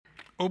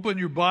Open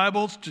your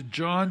Bibles to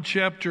John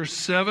chapter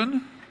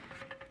 7.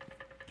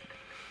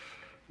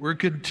 We're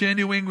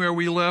continuing where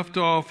we left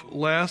off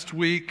last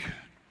week.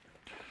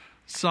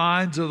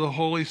 Signs of the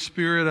Holy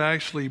Spirit,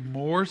 actually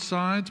more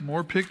signs,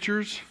 more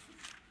pictures.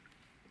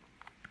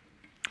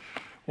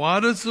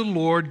 Why does the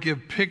Lord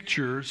give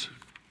pictures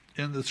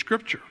in the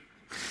Scripture?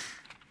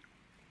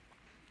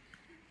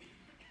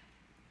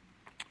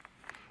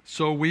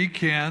 So we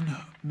can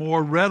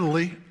more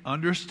readily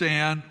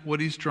understand what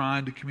He's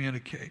trying to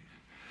communicate.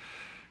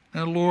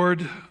 And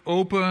Lord,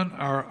 open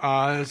our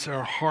eyes,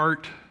 our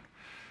heart.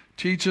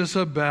 Teach us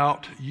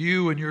about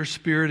You and Your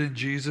Spirit in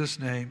Jesus'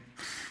 name.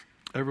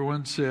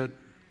 Everyone said,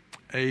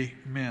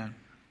 Amen.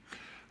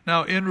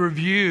 Now, in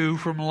review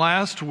from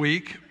last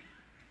week,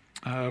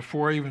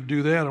 before I even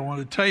do that, I want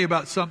to tell you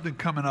about something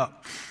coming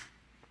up.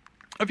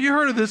 Have you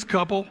heard of this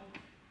couple,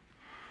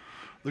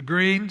 the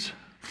Greens?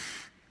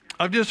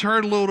 I've just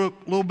heard a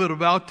little bit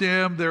about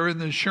them. They're in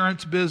the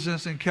insurance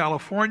business in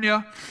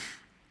California.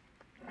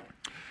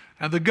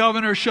 And the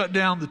governor shut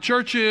down the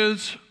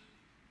churches,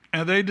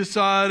 and they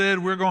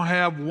decided we're going to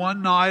have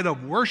one night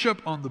of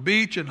worship on the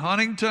beach in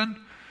Huntington.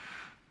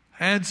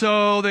 And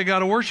so they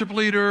got a worship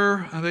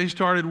leader, and they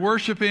started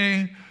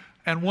worshiping,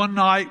 and one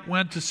night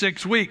went to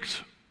 6 weeks.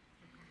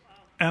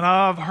 And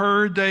I've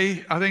heard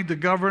I think the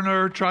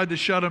governor tried to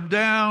shut them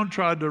down,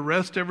 tried to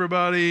arrest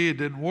everybody. It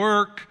didn't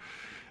work.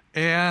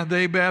 And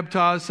they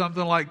baptized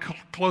something like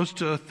close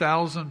to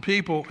 1,000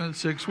 people in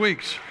 6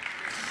 weeks.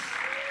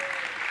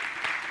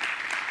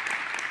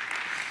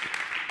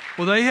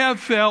 Well, they have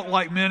felt,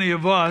 like many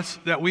of us,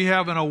 that we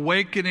have an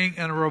awakening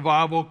and a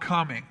revival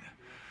coming.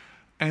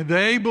 And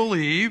they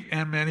believe,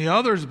 and many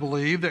others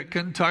believe, that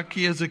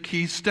Kentucky is a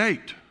key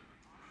state.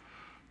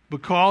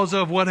 Because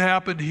of what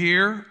happened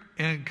here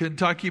in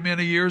Kentucky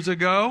many years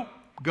ago,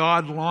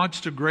 God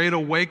launched a great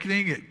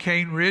awakening at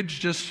Cane Ridge,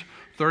 just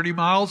 30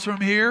 miles from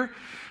here.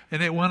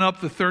 And it went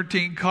up the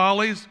 13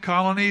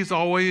 colonies,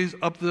 always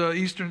up the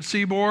eastern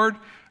seaboard.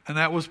 And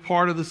that was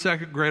part of the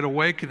Second Great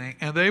Awakening.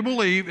 And they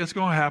believe it's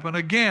going to happen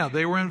again.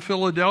 They were in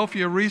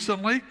Philadelphia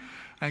recently,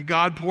 and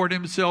God poured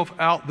Himself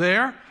out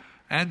there.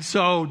 And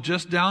so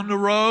just down the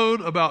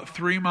road, about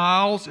 3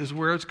 miles, is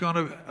where it's going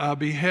to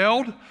be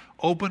held.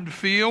 Open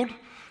field,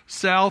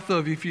 south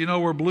of, if you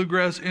know where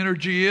Bluegrass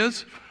Energy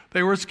is.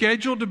 They were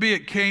scheduled to be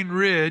at Cane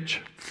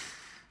Ridge,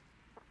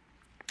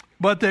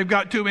 but they've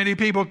got too many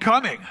people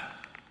coming.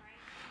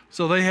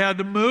 So they had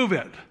to move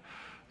it.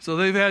 So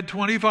they've had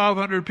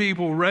 2,500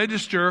 people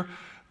register.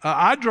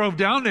 I drove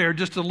down there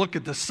just to look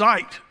at the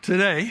site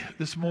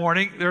this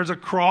morning. There's a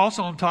cross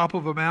on top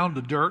of a mound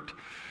of dirt.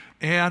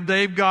 And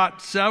they've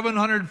got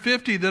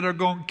 750 that are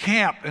going to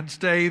camp and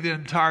stay the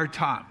entire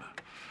time.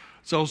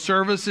 So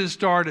services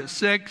start at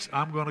 6.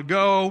 I'm going to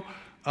go.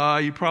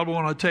 You probably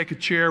want to take a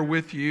chair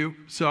with you.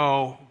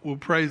 So we'll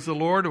praise the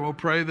Lord, and we'll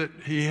pray that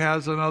He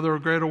has another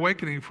great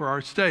awakening for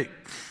our state.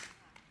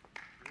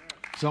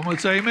 Someone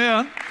say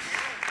amen.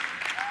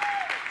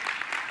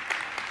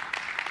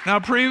 Now,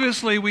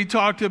 previously we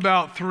talked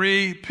about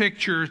 3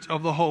 pictures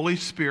of the Holy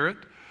Spirit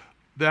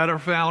that are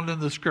found in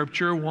the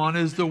Scripture. One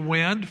is the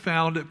wind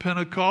found at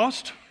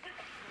Pentecost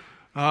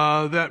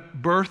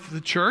that birthed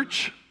the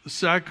church. The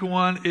second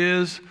one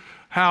is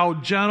how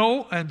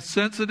gentle and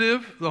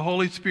sensitive the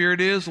Holy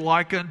Spirit is,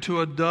 like unto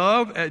a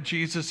dove at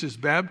Jesus'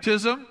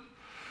 baptism.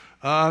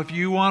 If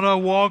you want to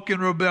walk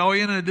in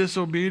rebellion and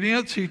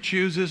disobedience, He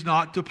chooses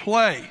not to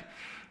play.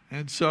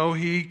 And so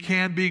He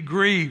can be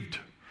grieved.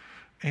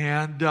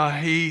 And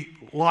He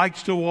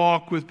likes to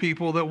walk with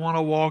people that want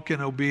to walk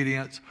in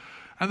obedience.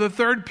 And the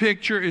third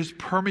picture is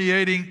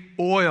permeating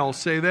oil.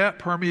 Say that,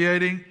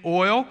 permeating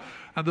oil.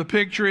 And the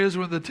picture is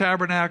when the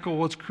tabernacle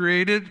was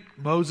created,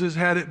 Moses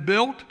had it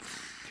built.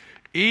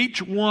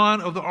 Each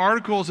one of the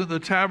articles in the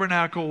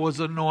tabernacle was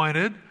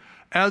anointed,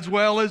 as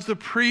well as the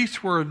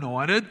priests were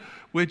anointed,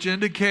 which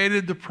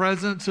indicated the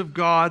presence of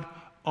God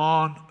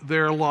on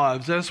their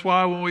lives. That's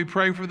why when we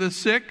pray for the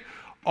sick,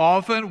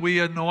 often we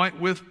anoint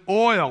with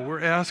oil.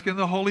 We're asking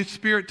the Holy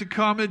Spirit to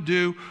come and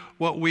do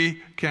what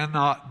we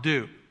cannot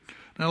do.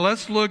 Now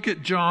let's look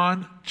at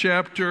John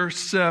chapter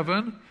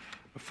 7.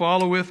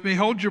 Follow with me.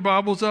 Hold your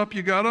Bibles up.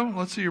 You got them?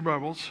 Let's see your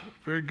Bibles.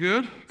 Very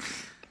good.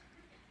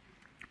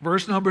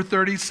 Verse number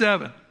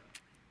 37.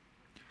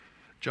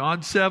 John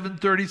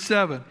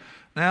 7:37.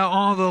 Now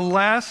on the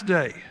last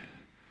day,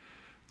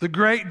 the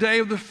great day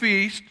of the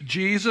feast,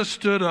 Jesus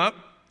stood up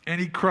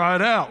and He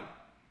cried out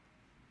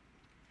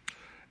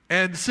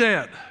and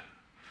said,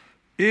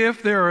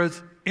 if there is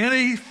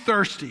any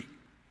thirsty,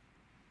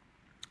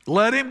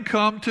 let him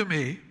come to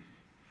me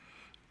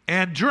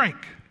and drink.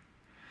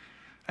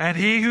 And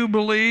he who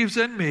believes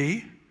in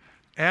me,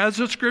 as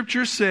the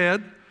Scripture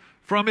said,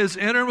 from his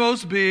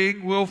innermost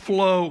being will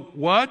flow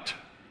what?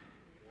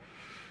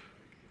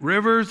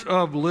 Rivers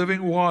of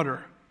living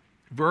water.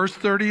 Verse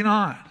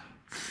 39.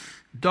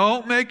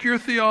 Don't make your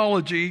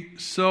theology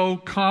so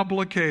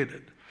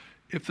complicated.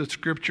 If the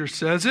Scripture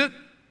says it,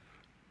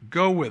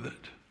 go with it.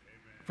 Amen.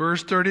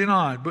 Verse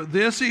 39. But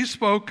this He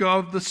spoke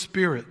of the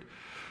Spirit,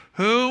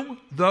 whom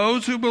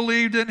those who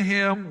believed in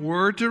him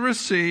were to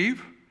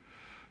receive.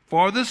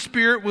 For the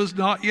Spirit was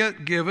not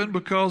yet given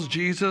because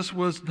Jesus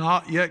was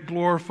not yet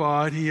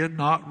glorified. He had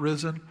not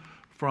risen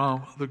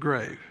from the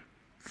grave.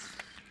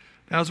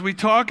 Now, as we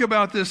talk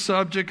about this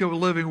subject of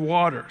living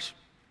waters,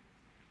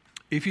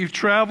 if you've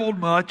traveled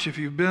much, if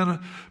you've been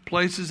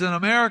places in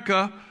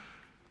America,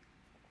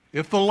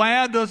 if the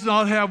land does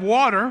not have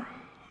water,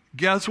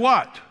 guess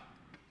what?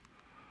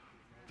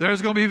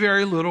 There's going to be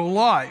very little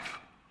life.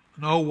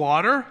 No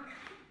water,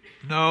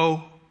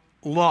 no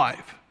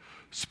life.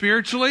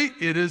 Spiritually,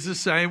 it is the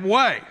same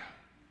way.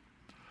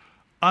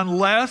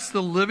 Unless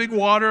the living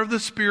water of the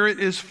Spirit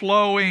is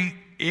flowing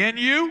in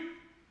you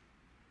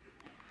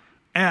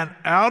and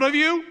out of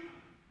you,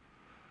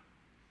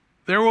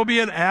 there will be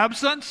an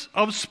absence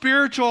of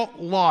spiritual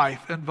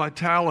life and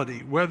vitality,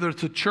 whether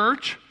it's a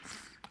church,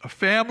 a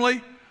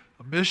family,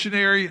 a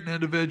missionary, an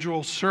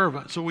individual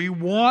servant. So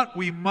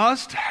we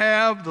must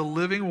have the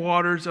living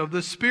waters of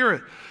the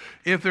Spirit.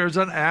 If there's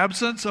an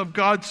absence of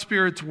God's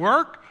Spirit's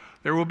work,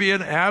 there will be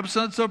an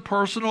absence of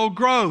personal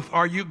growth.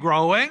 Are you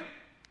growing?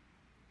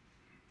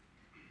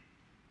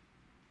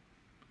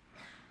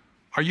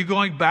 Are you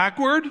going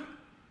backward?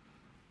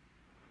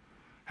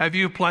 Have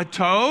you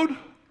plateaued?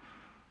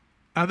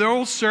 And there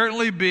will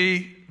certainly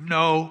be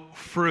no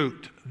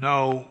fruit,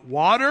 no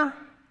water,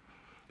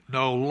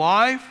 no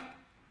life,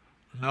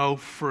 no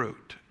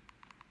fruit.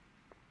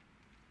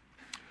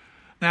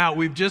 Now,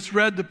 we've just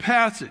read the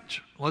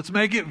passage. Let's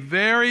make it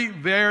very,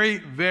 very,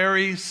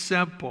 very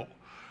simple.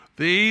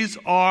 These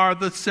are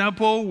the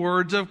simple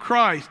words of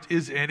Christ.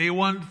 Is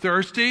anyone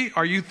thirsty?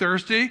 Are you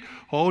thirsty?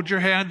 Hold your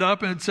hand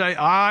up and say,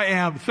 I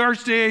am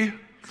thirsty.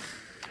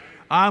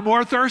 I'm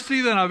more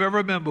thirsty than I've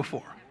ever been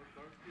before.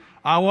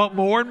 I want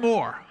more and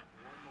more.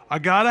 I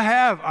gotta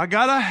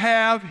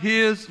have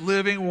his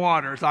living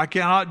waters. I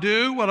cannot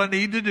do what I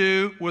need to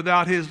do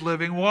without his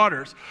living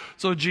waters.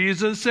 So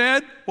Jesus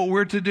said what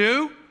we're to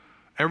do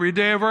every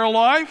day of our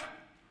life.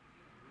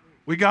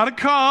 We gotta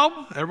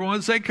come.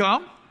 Everyone say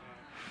come.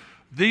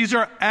 These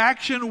are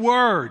action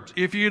words.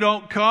 If you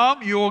don't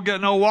come, you will get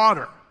no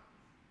water.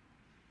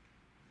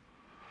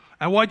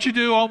 And what you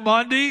do on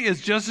Monday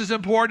is just as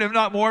important, if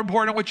not more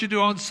important, than what you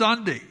do on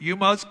Sunday. You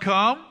must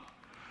come.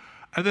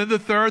 And then the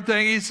third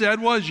thing he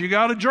said was, you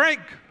got to drink.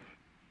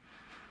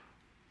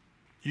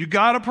 You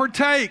got to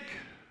partake.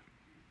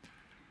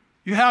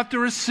 You have to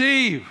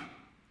receive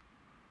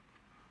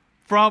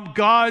from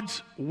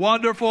God's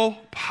wonderful,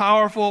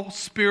 powerful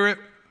Spirit,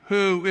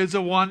 who is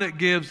the one that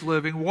gives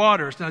living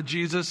waters. Now,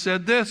 Jesus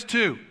said this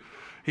too.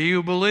 He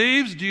who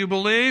believes, do you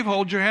believe?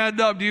 Hold your hand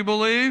up. Do you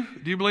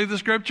believe? Do you believe the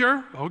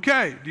scripture?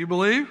 Okay. Do you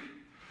believe?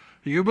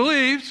 He who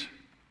believes.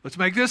 Let's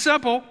make this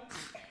simple.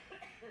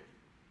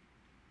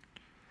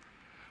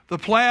 The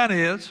plan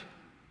is,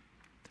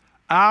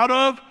 out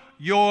of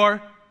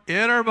your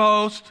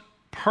innermost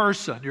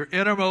person, your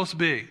innermost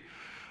being.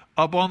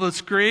 Up on the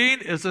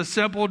screen is a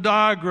simple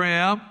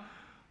diagram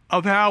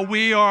of how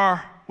we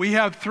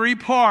have three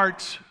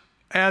parts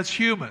as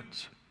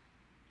humans.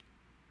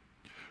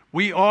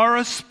 We are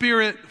a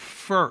spirit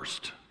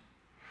first.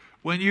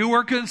 When you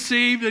were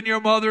conceived in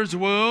your mother's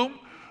womb,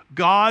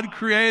 God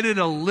created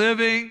a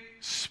living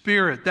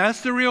spirit. That's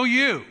the real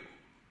you.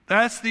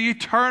 That's the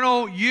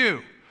eternal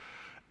you.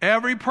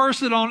 Every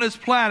person on this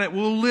planet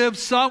will live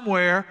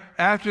somewhere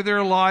after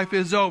their life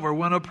is over.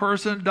 When a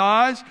person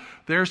dies,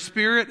 their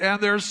spirit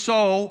and their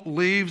soul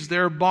leaves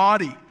their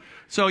body.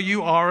 So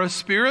you are a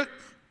spirit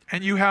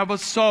and you have a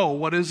soul.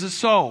 What is a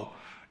soul?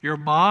 Your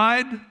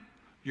mind,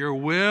 your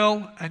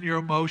will, and your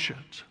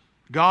emotions.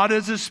 God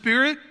is a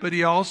spirit, but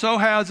he also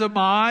has a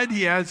mind,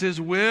 he has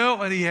his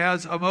will, and he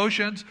has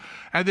emotions.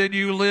 And then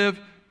you live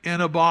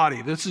in a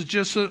body. This is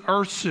just an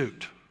earth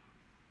suit.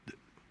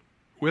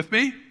 With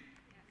me?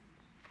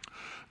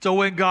 So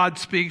when God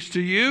speaks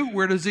to you,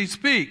 where does he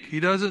speak?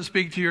 He doesn't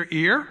speak to your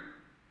ear.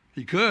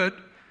 He could.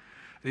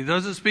 He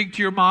doesn't speak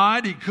to your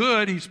mind. He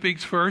could. He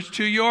speaks first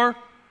to your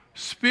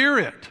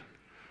spirit.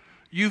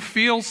 You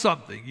feel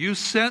something. You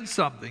sense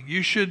something.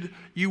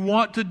 You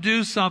want to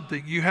do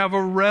something. You have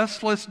a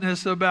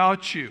restlessness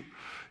about you.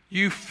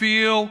 You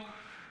feel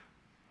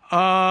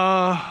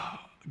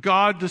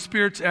God, the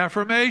Spirit's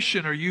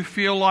affirmation, or you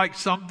feel like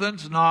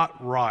something's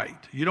not right.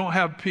 You don't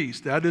have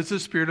peace. That is the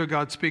Spirit of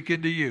God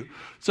speaking to you.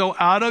 So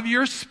out of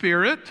your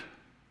spirit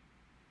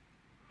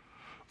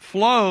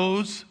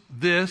flows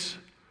this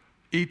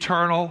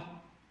eternal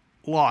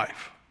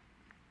life,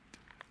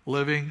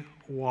 living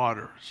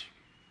waters.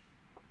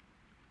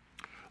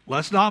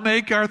 Let's not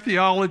make our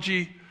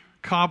theology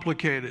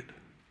complicated.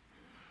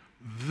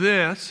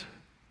 This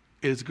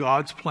is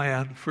God's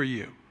plan for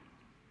you.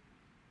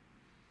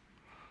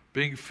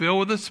 Being filled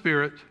with the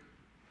Spirit,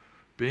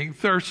 being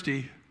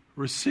thirsty,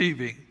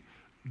 receiving,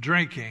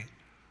 drinking,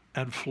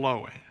 and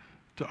flowing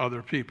to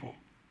other people.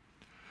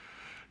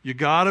 You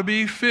got to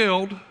be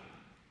filled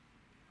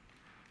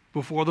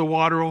before the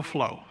water will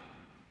flow.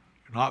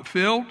 You're not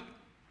filled,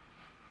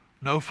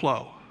 no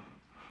flow.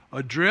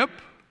 A drip,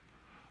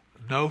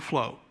 no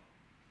flow.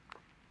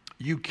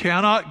 You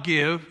cannot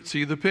give,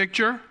 see the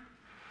picture?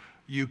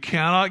 You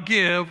cannot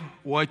give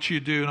what you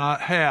do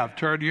not have.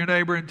 Turn to your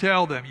neighbor and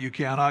tell them, you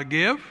cannot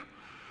give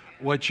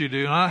what you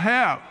do not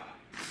have.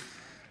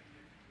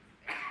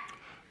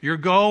 Your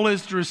goal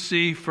is to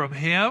receive from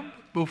Him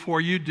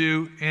before you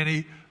do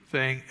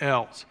anything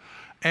else.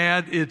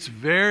 And it's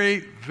very,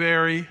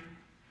 very,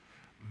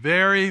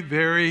 very,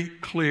 very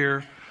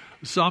clear.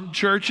 Some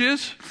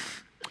churches,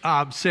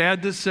 I'm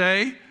sad to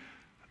say,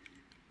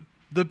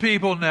 the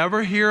people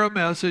never hear a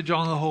message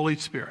on the Holy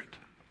Spirit.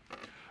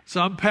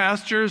 Some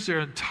pastors, their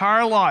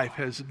entire life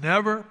has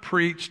never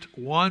preached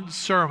one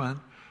sermon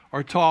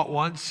or taught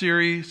one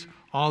series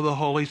on the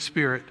Holy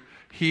Spirit.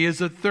 He is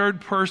the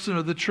third person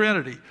of the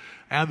Trinity.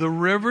 And the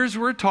rivers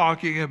we're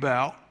talking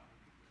about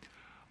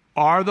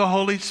are the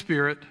Holy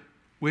Spirit,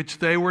 which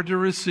they were to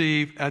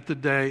receive at the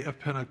day of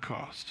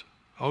Pentecost.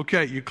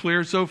 Okay, you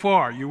clear so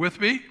far? You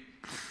with me?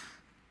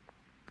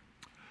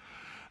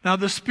 Now,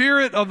 the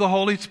Spirit of the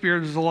Holy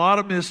Spirit is a lot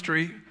of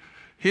mystery.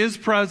 His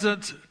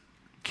presence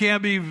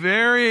can be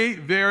very,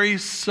 very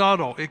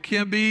subtle. It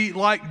can be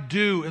like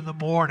dew in the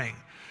morning.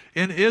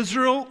 In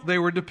Israel, they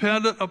were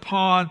dependent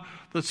upon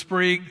the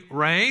spring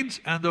rains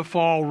and the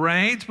fall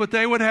rains, but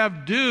they would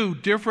have dew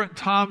different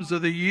times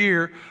of the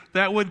year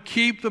that would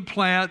keep the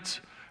plants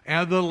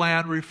and the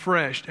land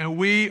refreshed. And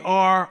we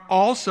are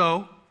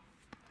also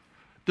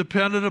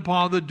dependent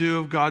upon the dew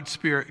of God's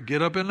Spirit.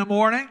 Get up in the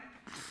morning,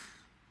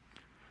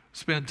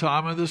 spend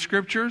time in the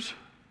Scriptures.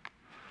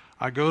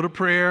 I go to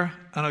prayer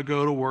and I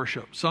go to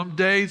worship. Some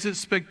days it's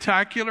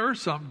spectacular.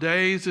 Some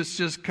days it's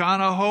just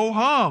kind of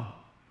ho-hum.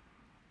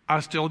 I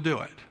still do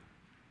it.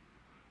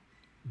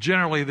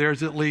 Generally,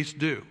 there's at least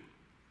dew.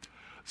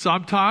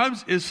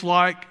 Sometimes it's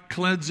like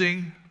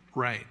cleansing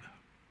rain.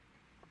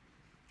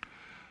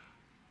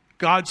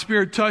 God's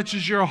Spirit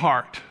touches your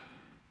heart.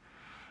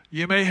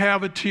 You may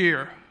have a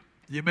tear.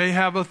 You may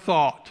have a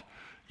thought.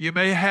 You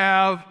may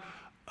have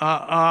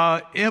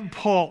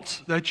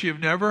impulse that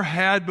you've never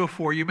had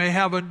before. You may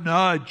have a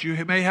nudge.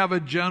 You may have a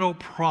gentle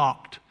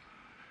prompt.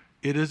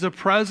 It is the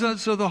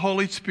presence of the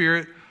Holy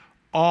Spirit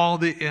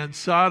on the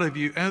inside of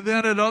you. And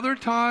then at other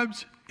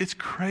times, it's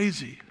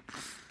crazy.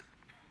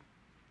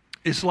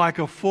 It's like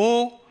a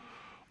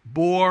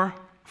full-bore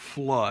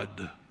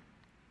flood.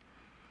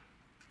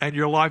 And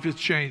your life is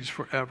changed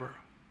forever.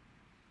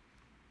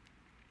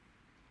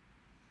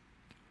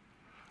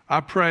 I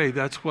pray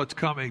that's what's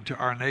coming to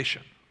our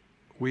nation.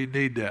 We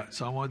need that.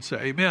 Someone say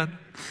amen.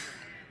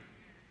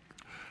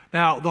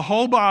 Now, the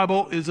whole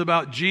Bible is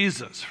about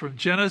Jesus. From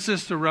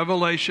Genesis to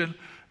Revelation,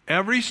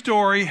 every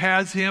story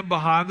has Him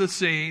behind the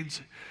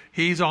scenes.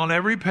 He's on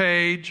every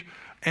page.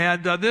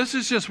 And this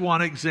is just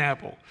one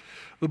example.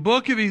 The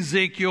book of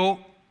Ezekiel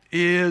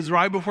is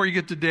right before you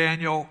get to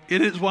Daniel.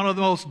 It is one of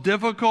the most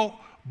difficult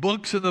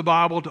books in the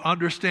Bible to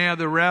understand.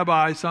 The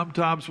rabbis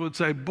sometimes would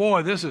say,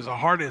 boy, this is the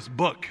hardest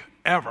book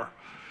ever.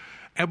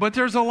 But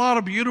there's a lot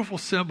of beautiful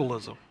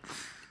symbolism.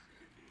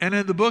 And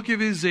in the book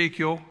of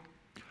Ezekiel,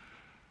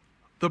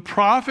 the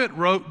prophet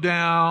wrote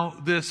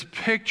down this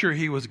picture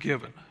he was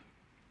given.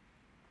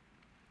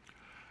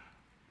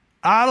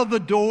 Out of the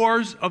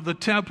doors of the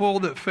temple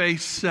that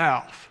faced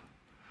south,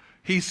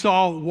 he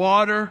saw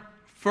water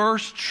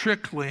first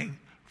trickling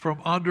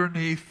from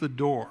underneath the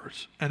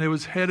doors, and it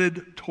was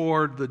headed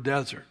toward the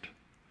desert.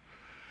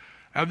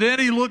 And then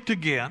he looked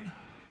again,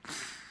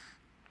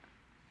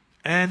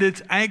 and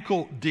it's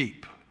ankle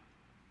deep,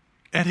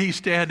 and he's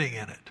standing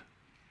in it.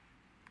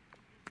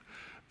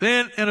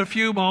 Then, in a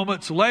few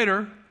moments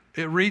later,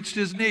 it reached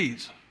his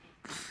knees.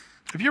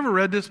 Have you ever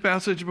read this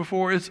passage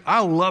before?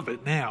 I love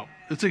it now.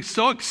 It's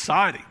so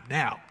exciting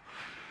now.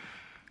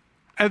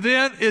 And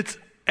then it's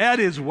at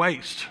his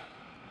waist.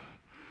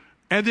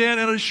 And then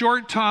in a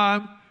short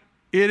time,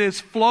 it is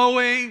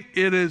flowing,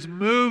 it is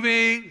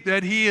moving,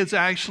 that he is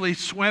actually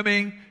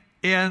swimming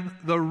in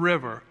the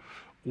river.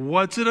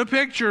 What's it a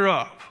picture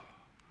of?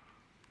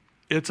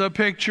 It's a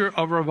picture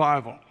of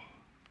revival.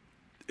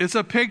 It's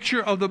a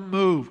picture of the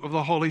move of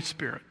the Holy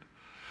Spirit.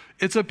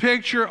 It's a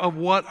picture of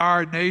what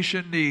our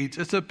nation needs.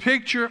 It's a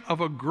picture of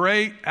a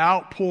great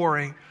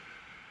outpouring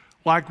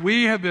like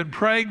we have been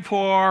praying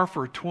for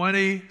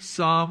 20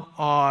 some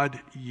odd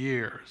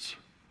years.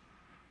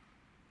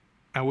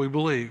 And we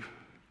believe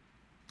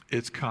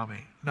it's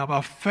coming. Now,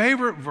 my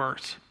favorite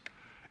verse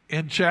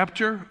in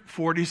chapter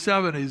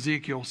 47,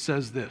 Ezekiel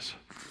says this.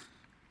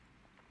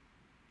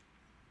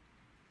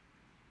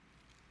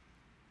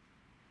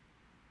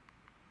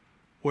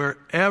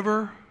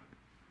 Wherever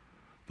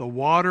the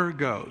water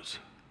goes,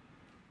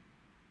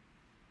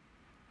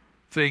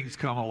 things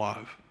come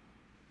alive.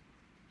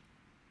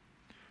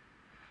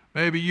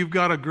 Maybe you've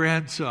got a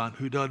grandson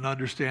who doesn't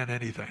understand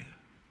anything.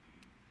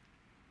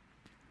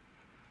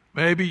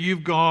 Maybe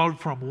you've gone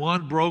from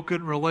one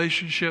broken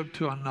relationship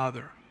to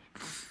another.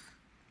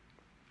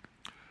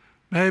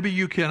 Maybe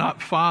you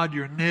cannot find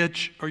your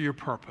niche or your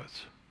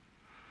purpose.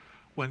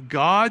 When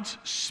God's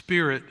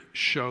Spirit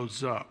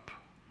shows up,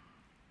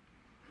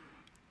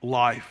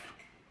 life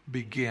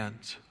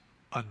begins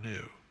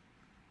anew.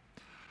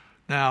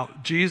 Now,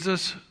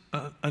 Jesus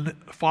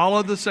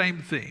followed the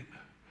same theme.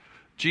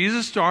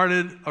 Jesus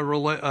started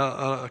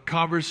a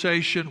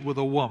conversation with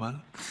a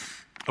woman,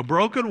 a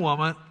broken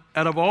woman,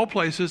 out of all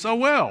places, a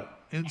well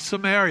in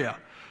Samaria,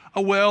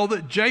 a well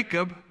that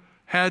Jacob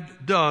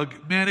had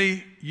dug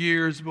many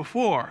years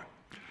before.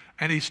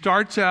 And he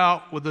starts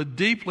out with a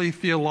deeply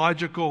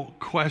theological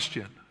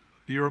question.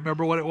 Do you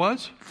remember what it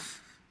was?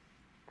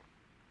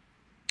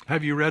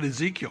 Have you read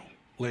Ezekiel,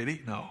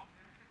 lady? No.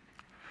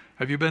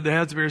 Have you been to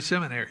Hadsbury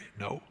Seminary?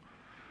 No.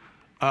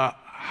 How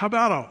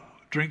about a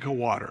drink of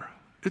water?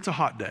 It's a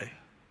hot day.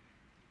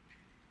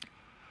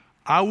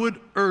 I would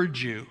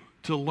urge you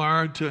to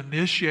learn to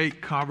initiate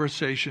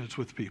conversations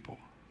with people.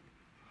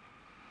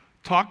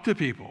 Talk to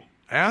people.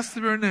 Ask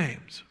them their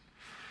names.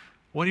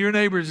 One of your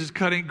neighbors is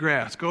cutting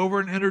grass. Go over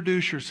and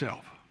introduce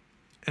yourself.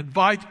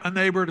 Invite a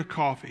neighbor to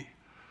coffee.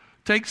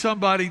 Take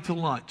somebody to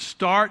lunch.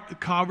 Start the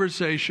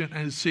conversation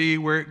and see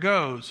where it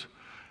goes.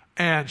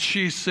 And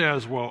she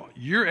says, well,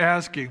 you're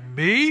asking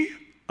me,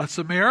 a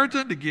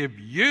Samaritan, to give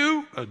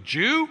you, a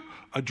Jew,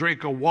 a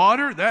drink of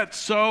water? That's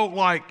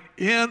so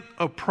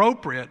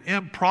inappropriate,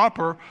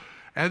 improper.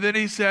 And then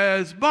he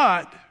says,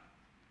 but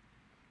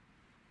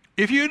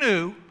if you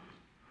knew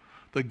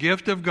the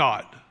gift of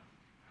God,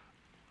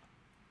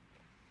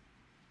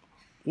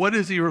 what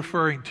is he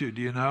referring to? Do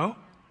you know?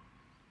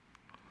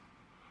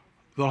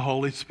 The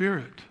Holy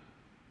Spirit.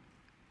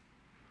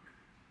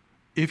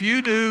 If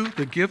you knew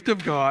the gift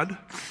of God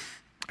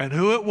and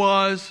who it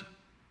was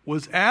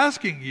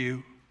asking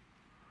you,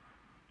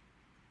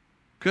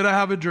 could I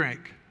have a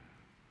drink?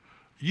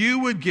 You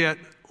would get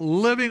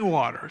living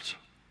waters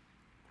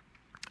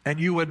and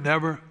you would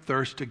never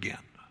thirst again.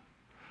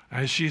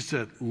 And she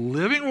said,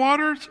 living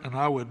waters and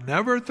I would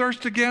never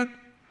thirst again?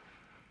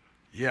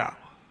 Yeah.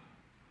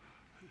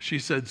 She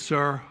said,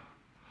 sir,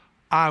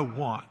 I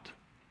want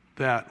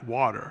that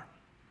water.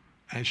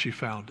 And she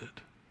found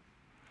it.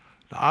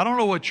 Now, I don't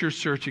know what you're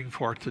searching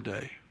for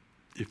today.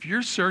 If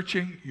you're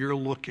searching, you're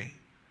looking.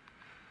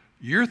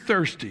 You're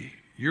thirsty.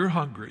 You're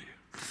hungry.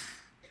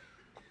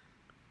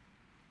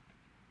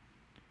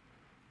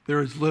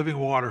 There is living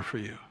water for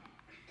you.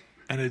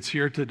 And it's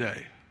here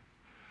today.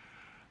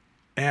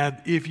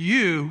 And if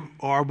you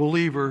are a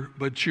believer,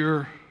 but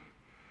you're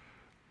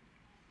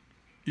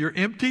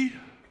empty,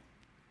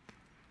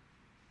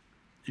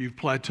 you've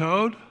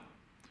plateaued.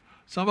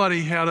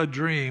 Somebody had a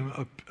dream,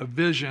 a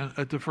vision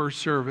at the first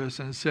service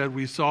and said,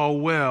 we saw a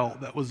well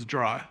that was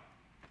dry.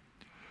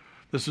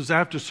 This was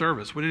after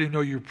service. We didn't even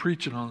know you were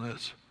preaching on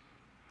this.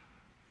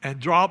 And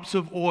drops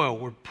of oil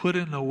were put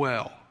in the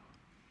well.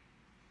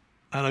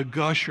 And a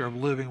gusher of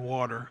living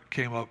water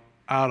came up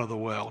out of the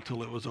well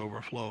till it was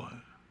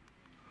overflowing.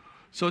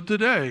 So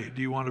today,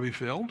 do you want to be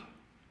filled?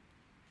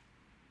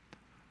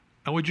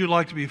 And would you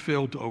like to be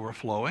filled to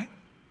overflowing?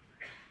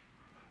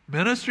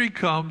 Ministry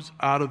comes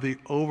out of the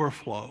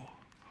overflow,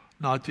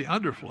 not the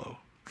underflow.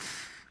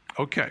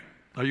 Okay.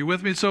 Are you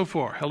with me so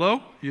far?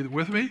 Hello? You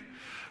with me?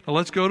 Now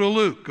let's go to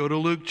Luke. Go to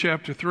Luke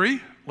chapter 3.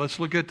 Let's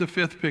look at the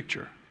fifth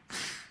picture.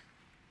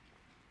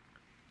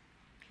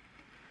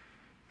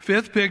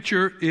 Fifth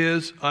picture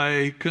is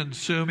a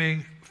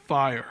consuming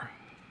fire.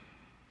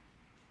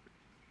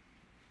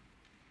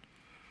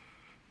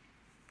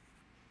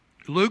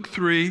 Luke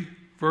 3,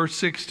 verse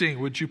 16.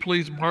 Would you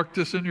please mark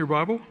this in your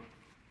Bible?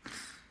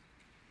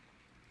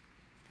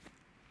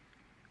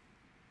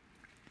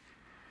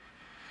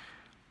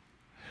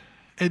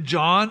 And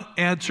John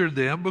answered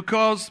them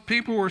because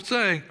people were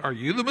saying, are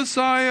you the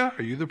Messiah?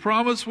 Are you the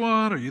promised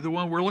one? Are you the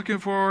one we're looking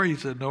for? He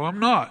said, no, I'm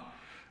not.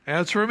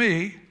 As for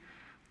me,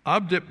 I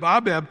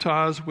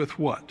baptize with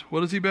what?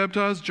 What does he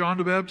baptize? John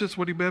the Baptist,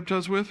 what did he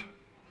baptize with?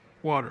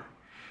 Water.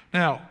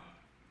 Now,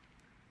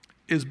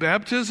 is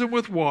baptism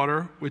with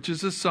water, which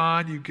is a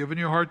sign you've given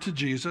your heart to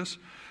Jesus,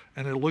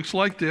 and it looks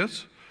like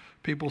this.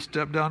 People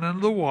step down into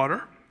the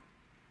water.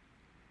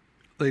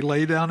 They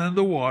lay down in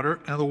the water,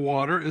 and the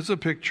water is a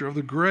picture of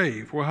the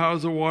grave. Well, how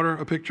is the water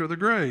a picture of the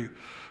grave?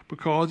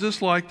 Because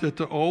it's like that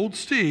the old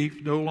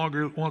Steve no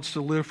longer wants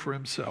to live for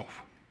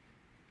himself.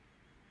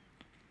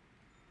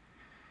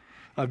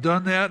 I've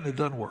done that, and it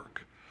doesn't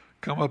work.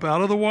 Come up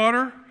out of the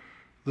water,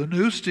 the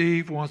new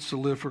Steve wants to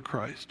live for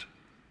Christ.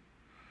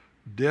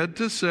 Dead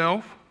to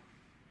self,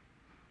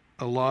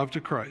 alive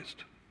to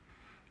Christ.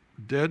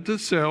 Dead to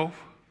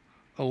self,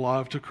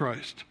 alive to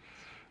Christ.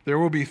 There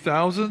will be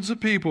thousands of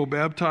people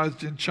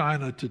baptized in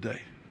China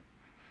today.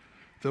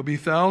 There'll be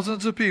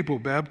thousands of people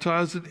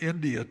baptized in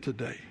India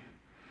today.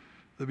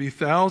 There'll be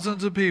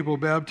thousands of people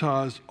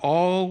baptized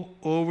all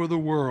over the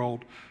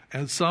world,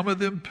 and some of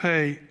them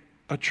pay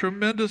a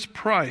tremendous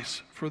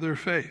price for their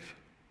faith.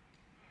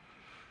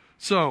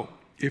 So,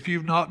 if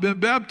you've not been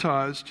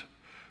baptized,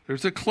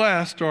 there's a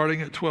class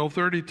starting at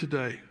 12:30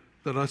 today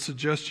that I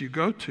suggest you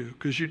go to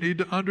because you need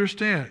to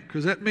understand.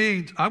 Because that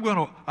means I'm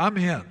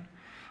in.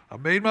 I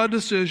made my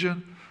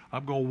decision.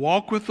 I'm going to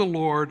walk with the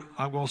Lord.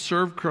 I'm going to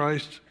serve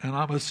Christ, and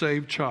I'm a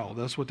saved child.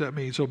 That's what that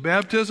means. So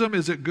baptism,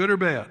 is it good or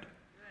bad?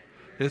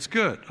 It's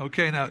good.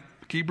 Okay, now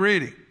keep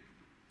reading.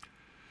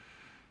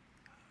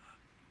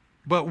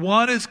 But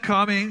one is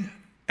coming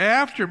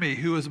after me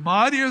who is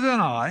mightier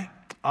than I,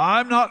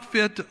 I'm not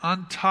fit to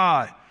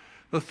untie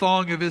the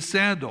thong of his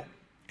sandal.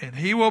 And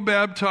he will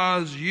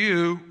baptize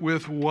you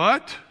with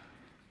what?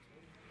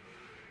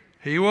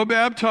 He will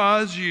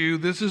baptize you.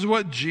 This is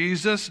what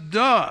Jesus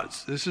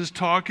does. This is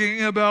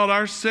talking about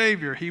our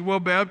Savior. He will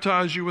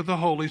baptize you with the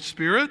Holy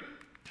Spirit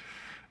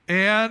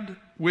and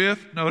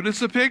with, notice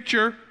the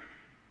picture,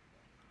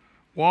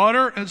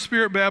 water and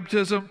Spirit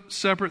baptism,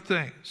 separate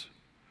things.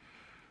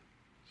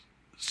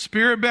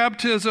 Spirit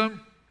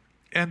baptism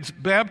and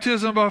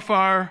baptism by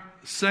fire,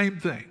 same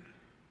thing.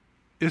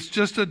 It's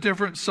just a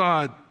different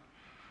side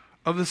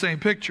of the same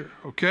picture,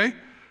 okay?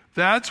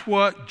 That's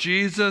what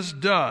Jesus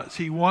does.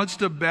 He wants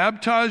to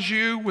baptize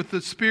you with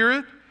the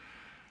Spirit,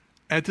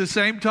 at the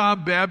same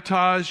time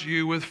baptize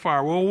you with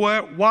fire.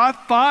 Well, why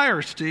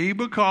fire, Steve?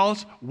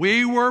 Because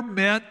we were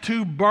meant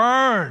to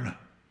burn.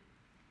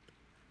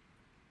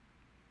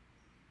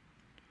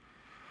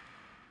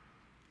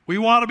 We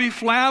want to be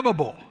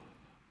flammable.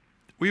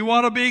 We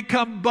want to be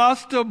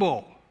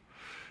combustible.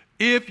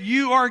 If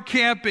you are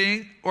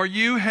camping or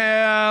you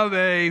have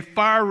a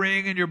fire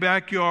ring in your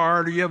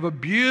backyard or you have a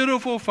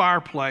beautiful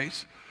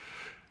fireplace,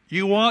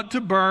 you want to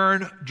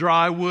burn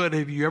dry wood.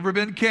 Have you ever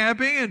been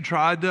camping and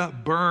tried to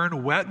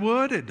burn wet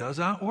wood? It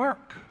doesn't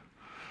work.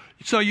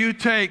 So you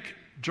take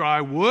dry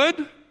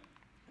wood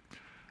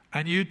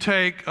and you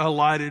take a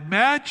lighted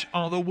match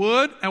on the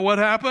wood, and what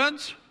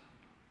happens?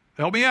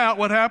 Help me out.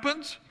 What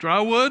happens? Dry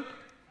wood?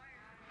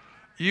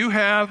 You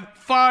have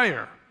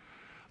fire.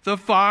 The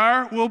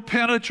fire will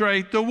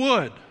penetrate the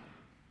wood.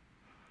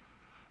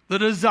 The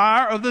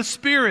desire of the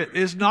Spirit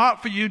is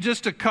not for you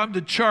just to come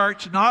to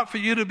church, not for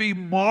you to be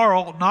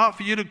moral, not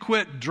for you to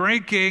quit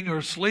drinking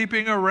or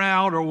sleeping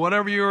around or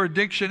whatever your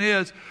addiction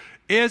is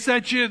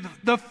that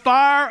the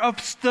fire of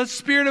the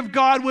Spirit of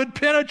God would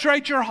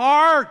penetrate your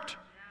heart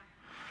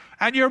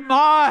and your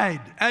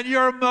mind and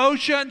your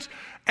emotions,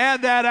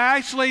 and that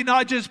actually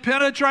not just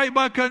penetrate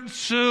but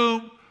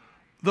consume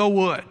the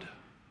wood.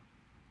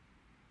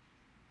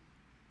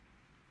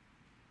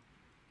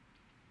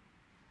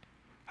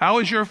 How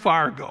is your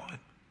fire going?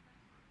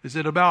 Is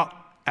it about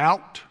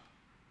out?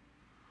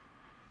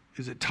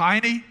 Is it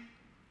tiny?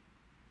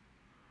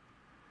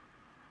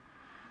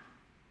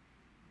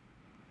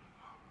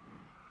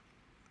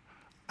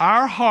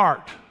 Our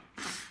heart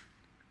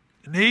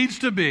needs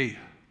to be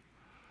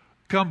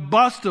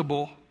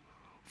combustible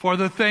for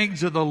the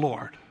things of the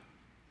Lord.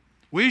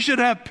 We should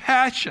have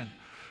passion.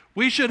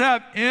 We should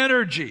have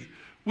energy.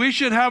 We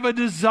should have a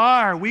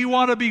desire. We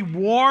want to be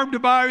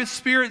warmed by His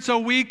Spirit so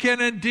we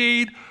can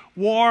indeed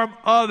warm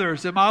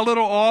others. In my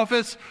little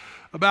office,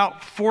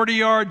 about 40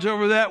 yards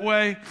over that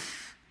way,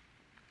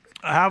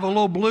 I have a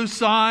little blue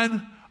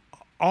sign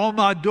on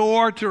my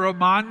door to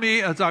remind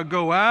me as I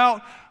go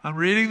out. I'm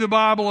reading the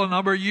Bible a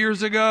number of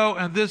years ago,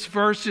 and this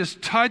verse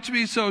just touched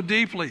me so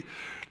deeply.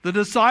 The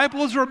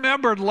disciples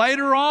remembered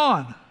later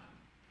on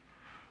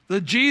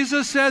that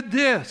Jesus said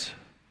this: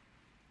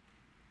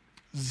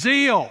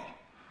 zeal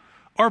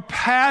or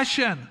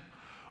passion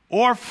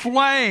or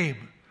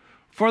flame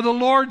for the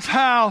Lord's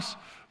house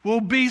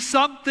will be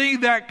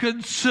something that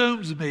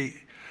consumes me.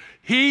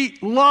 He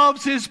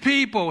loves His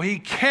people. He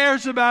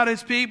cares about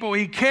His people.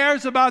 He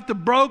cares about the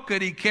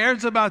broken. He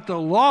cares about the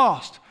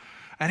lost.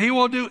 And He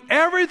will do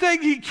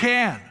everything He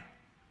can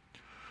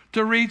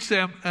to reach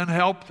them and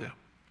help them.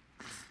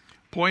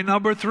 Point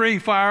number 3,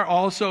 fire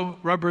also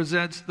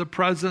represents the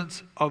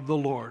presence of the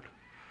Lord.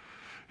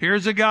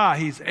 Here's a guy,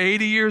 he's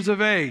 80 years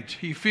of age.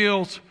 He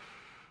feels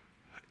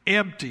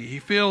empty. He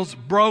feels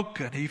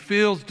broken. He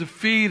feels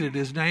defeated.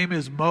 His name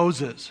is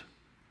Moses.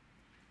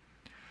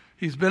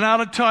 He's been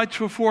out of touch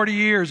for 40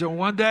 years, and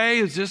one day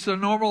is just a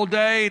normal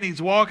day, and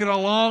he's walking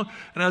along,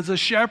 and as a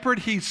shepherd,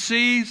 he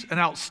sees an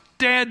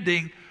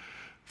outstanding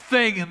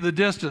thing in the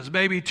distance.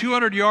 Maybe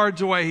 200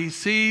 yards away, he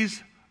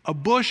sees a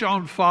bush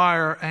on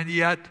fire, and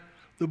yet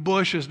the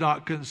bush is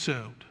not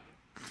consumed.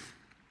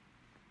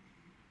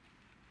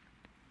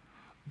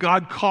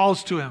 God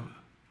calls to him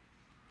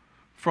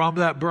from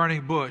that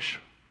burning bush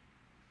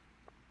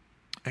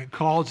and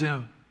calls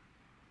him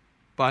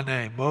by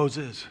name.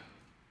 Moses,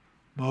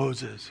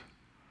 Moses.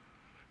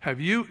 Have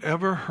you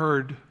ever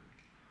heard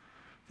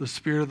the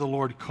Spirit of the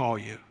Lord call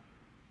you?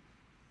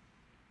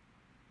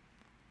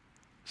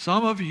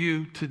 Some of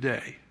you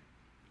today,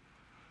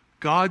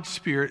 God's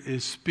Spirit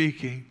is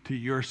speaking to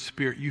your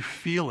spirit. You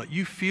feel it.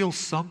 You feel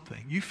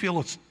something. You feel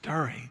a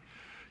stirring.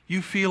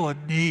 You feel a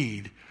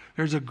need.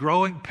 There's a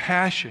growing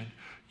passion.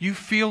 You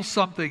feel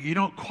something. You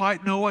don't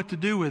quite know what to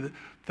do with it.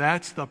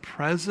 That's the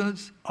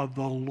presence of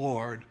the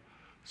Lord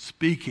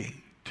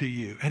speaking to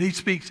you. And He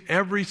speaks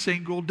every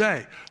single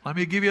day. Let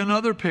me give you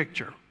another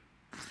picture.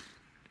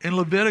 In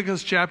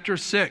Leviticus chapter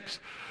 6,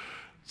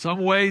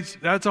 some ways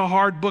that's a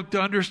hard book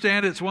to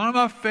understand. It's one of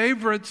my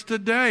favorites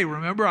today.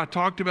 Remember, I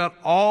talked about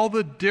all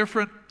the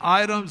different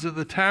items in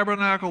the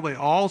tabernacle. They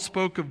all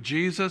spoke of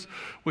Jesus.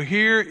 Well,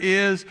 here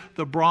is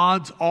the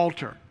bronze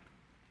altar.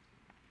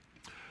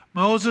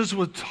 Moses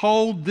was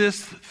told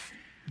this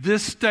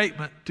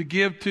statement to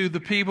give to the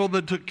people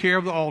that took care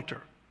of the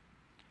altar.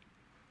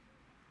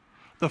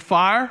 The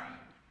fire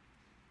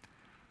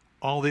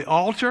on the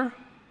altar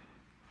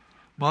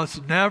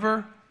must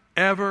never,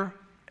 ever,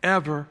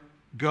 ever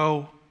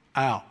go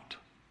out.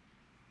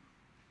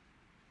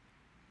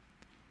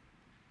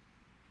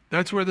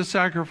 That's where the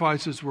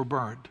sacrifices were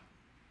burned.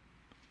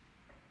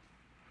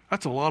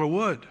 That's a lot of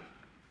wood.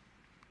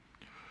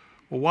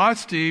 Well, why,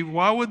 Steve?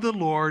 Why would the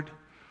Lord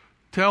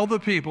tell the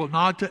people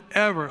not to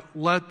ever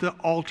let the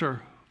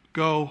altar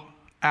go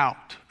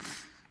out?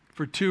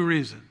 For two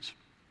reasons.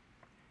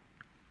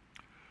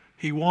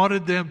 He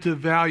wanted them to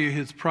value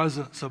his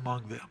presence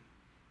among them.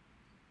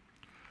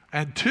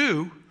 And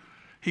two,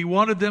 he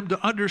wanted them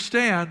to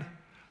understand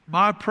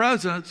my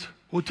presence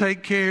will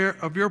take care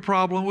of your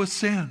problem with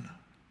sin.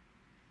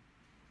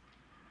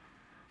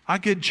 I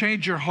can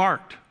change your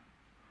heart.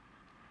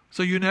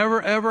 So you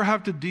never ever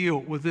have to deal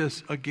with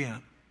this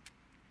again.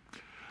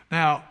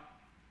 Now,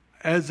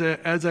 as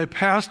a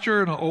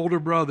pastor and an older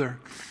brother,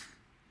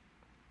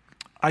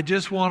 I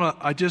just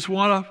want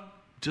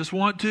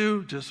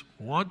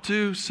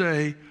to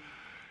say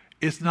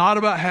it's not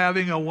about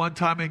having a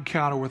one-time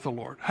encounter with the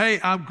Lord. Hey,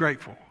 I'm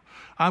grateful.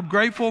 I'm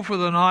grateful for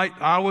the night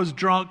I was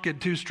drunk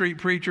and two street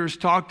preachers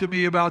talked to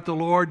me about the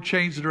Lord,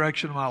 changed the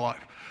direction of my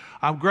life.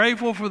 I'm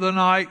grateful for the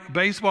night a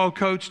baseball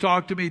coach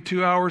talked to me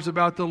 2 hours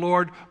about the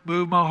Lord,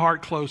 moved my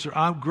heart closer.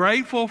 I'm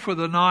grateful for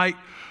the night,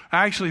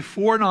 actually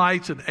 4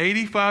 nights, an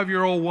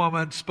 85-year-old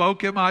woman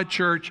spoke in my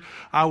church.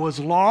 I was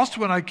lost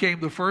when I came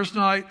the first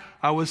night.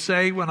 I was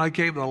saved when I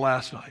came the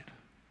last night.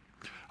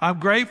 I'm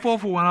grateful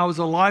for when I was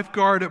a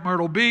lifeguard at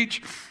Myrtle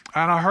Beach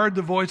and I heard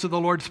the voice of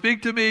the Lord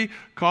speak to me,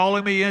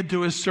 calling me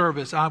into his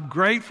service. I'm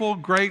grateful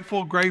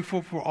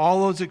for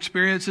all those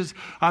experiences.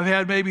 I've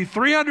had maybe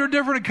 300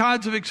 different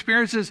kinds of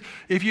experiences.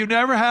 If you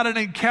never had an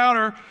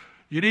encounter,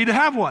 you need to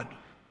have one.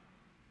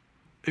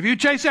 If you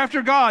chase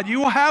after God, you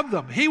will have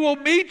them. He will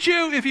meet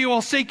you if you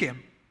will seek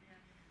him.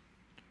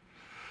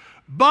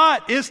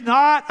 But it's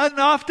not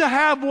enough to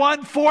have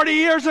one 40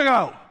 years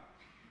ago.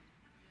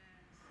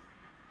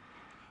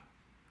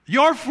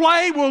 Your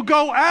flame will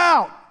go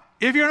out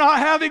if you're not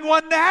having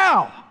one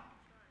now.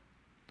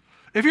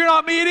 If you're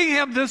not meeting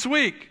him this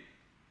week.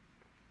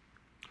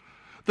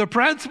 The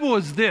principle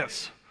is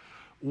this.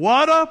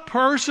 What a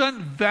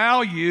person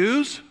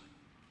values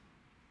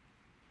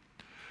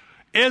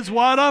is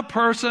what a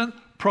person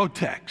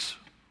protects.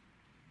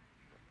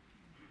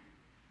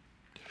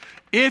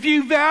 If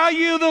you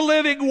value the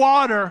living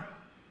water,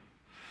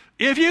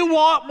 if you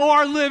want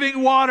more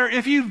living water,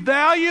 if you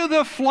value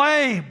the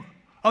flame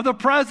of the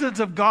presence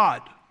of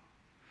God,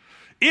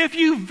 if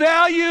you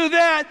value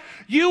that,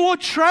 you will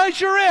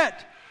treasure it.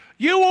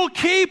 You will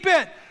keep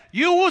it.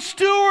 You will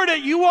steward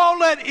it. You won't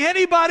let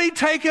anybody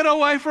take it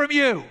away from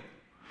you.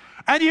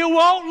 And you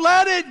won't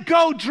let it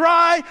go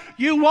dry.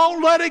 You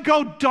won't let it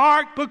go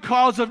dark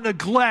because of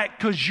neglect,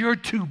 because you're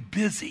too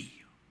busy.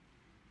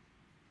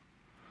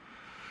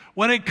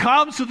 When it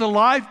comes to the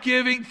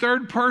life-giving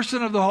third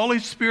person of the Holy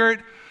Spirit,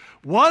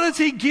 what does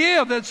he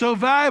give that's so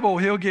valuable?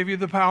 He'll give you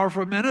the power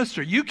for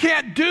ministry. You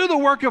can't do the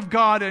work of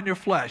God in your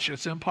flesh.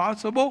 It's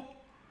impossible.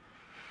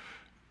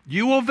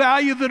 You will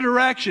value the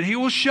direction. He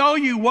will show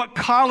you what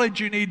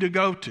college you need to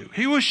go to.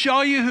 He will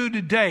show you who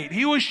to date.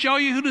 He will show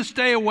you who to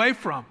stay away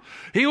from.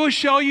 He will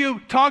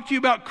talk to you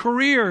about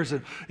careers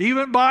and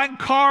even buying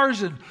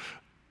cars and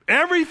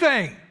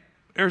everything.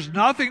 There's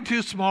nothing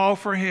too small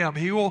for him.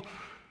 He will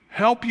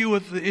help you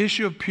with the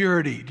issue of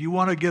purity. Do you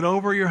want to get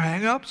over your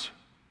hang-ups?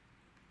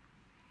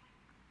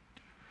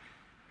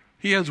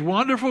 He has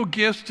wonderful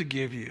gifts to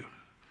give you.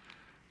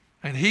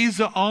 And he's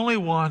the only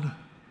one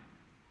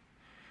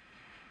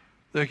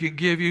that can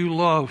give you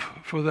love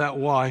for that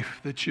wife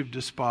that you've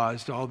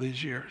despised all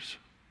these years.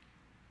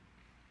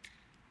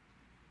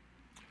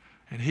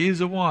 And he's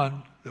the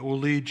one that will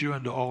lead you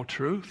into all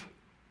truth.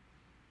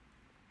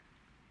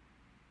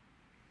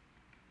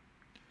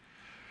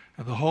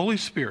 And the Holy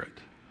Spirit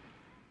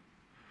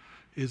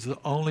is the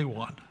only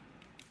one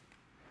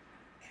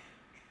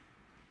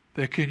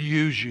that can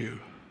use you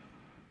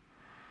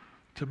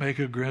to make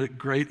a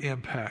great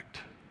impact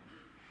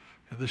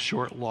in the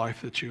short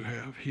life that you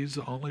have. He's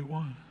the only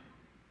one.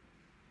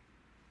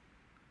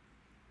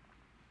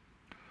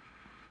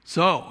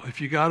 So,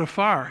 if you got a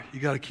fire, you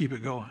got to keep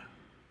it going.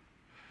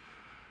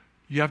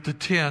 You have to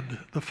tend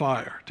the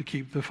fire to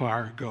keep the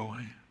fire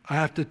going. I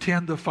have to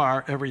tend the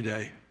fire every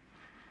day.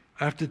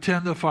 I have to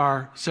tend the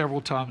fire several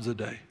times a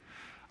day.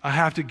 I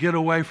have to get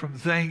away from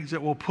things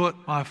that will put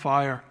my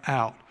fire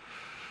out.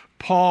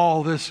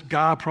 Paul, this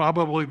guy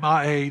probably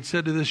my age,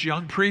 said to this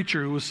young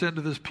preacher who was sent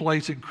to this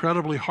place,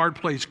 incredibly hard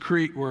place,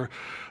 Crete, where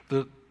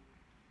the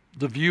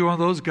view on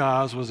those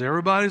guys was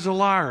everybody's a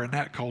liar in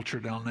that culture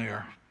down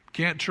there.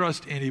 Can't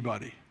trust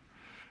anybody.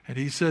 And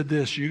he said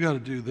this, you got to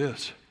do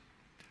this.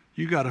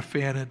 You got to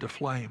fan into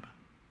flame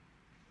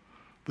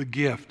the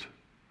gift,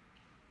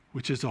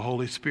 which is the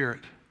Holy Spirit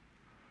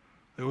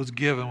that was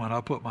given when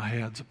I put my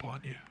hands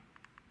upon you.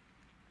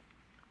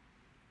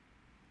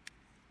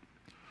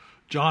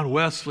 John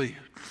Wesley,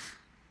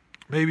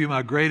 maybe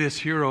my greatest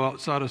hero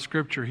outside of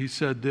Scripture, he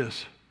said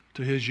this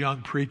to his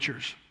young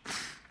preachers.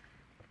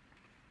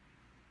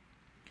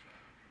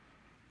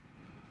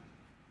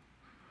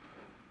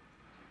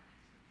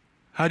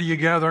 How do you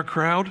gather a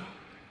crowd?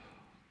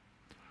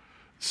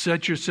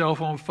 Set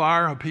yourself on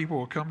fire and people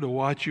will come to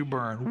watch you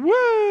burn.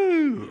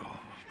 Woo!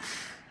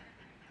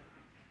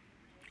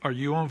 Are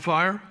you on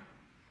fire?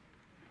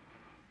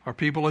 Are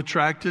people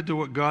attracted to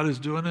what God is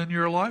doing in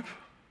your life?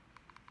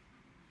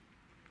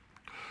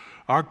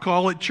 Our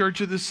call at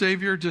Church of the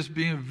Savior, just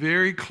being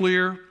very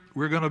clear,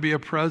 we're going to be a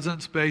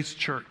presence-based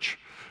church.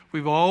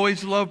 We've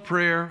always loved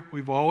prayer.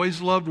 We've always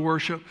loved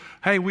worship.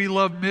 Hey, we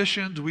love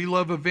missions. We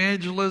love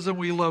evangelism.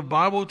 We love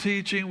Bible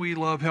teaching. We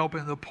love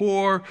helping the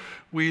poor.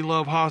 We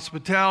love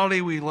hospitality.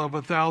 We love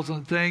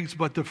 1,000 things.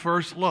 But the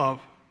first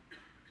love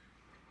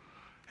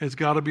has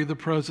got to be the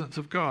presence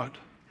of God.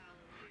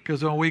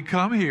 Because when we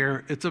come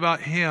here, it's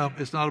about Him.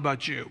 It's not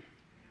about you.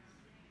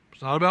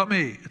 It's not about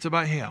me. It's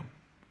about Him.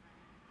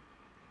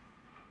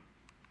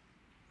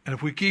 And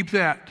if we keep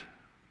that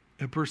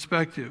in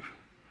perspective,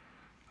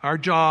 our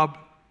job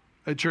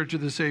at Church of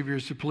the Savior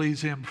is to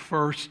please Him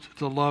first,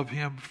 to love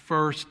Him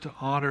first, to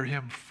honor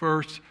Him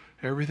first.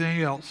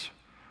 Everything else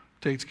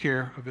takes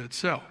care of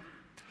itself.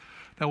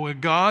 Now,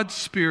 when God's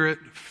Spirit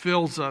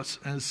fills us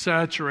and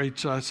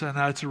saturates us, and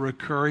that's a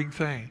recurring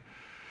thing,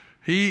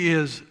 He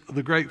is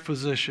the great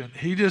physician.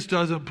 He just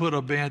doesn't put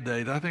a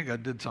Band-Aid. I think I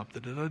did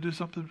something. Did I do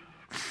something?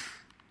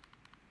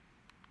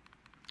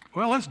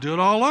 Well, let's do it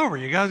all over.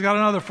 You guys got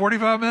another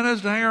 45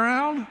 minutes to hang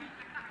around?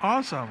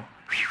 Awesome.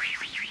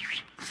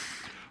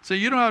 So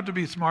you don't have to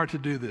be smart to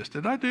do this.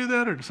 Did I do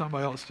that or did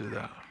somebody else do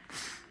that?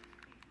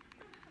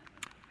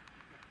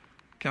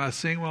 Can I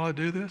sing while I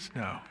do this?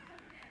 No.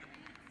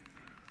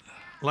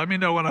 Let me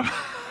know when I'm...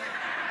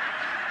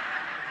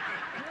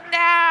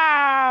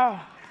 No!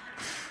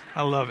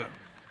 I love it.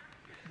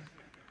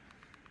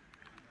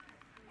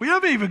 We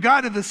haven't even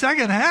gotten to the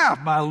second half,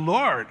 my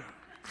Lord.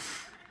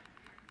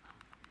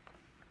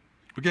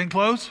 We're getting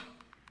close?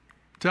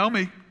 Tell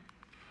me.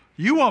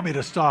 You want me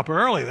to stop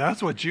early.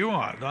 That's what you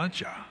want,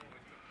 don't you?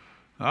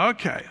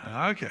 Okay.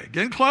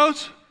 Getting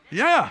close?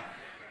 Yeah.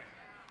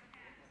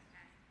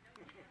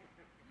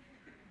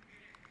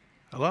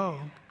 Hello?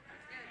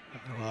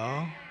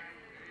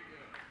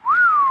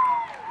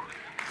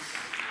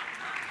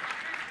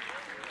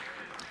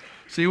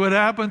 See what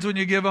happens when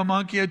you give a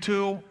monkey a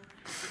tool?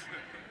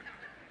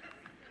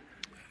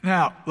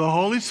 Now, the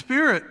Holy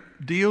Spirit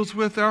deals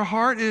with our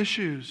heart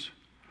issues.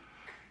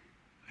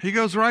 He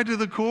goes right to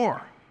the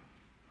core.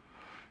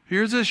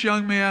 Here's this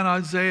young man,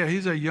 Isaiah.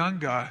 He's a young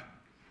guy.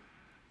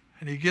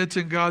 And he gets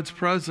in God's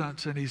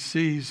presence and he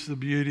sees the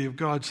beauty of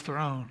God's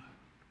throne.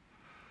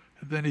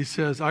 And then he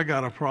says, I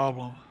got a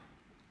problem.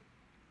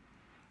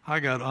 I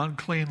got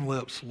unclean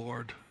lips,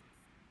 Lord.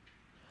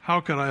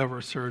 How could I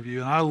ever serve you?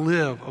 And I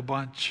live a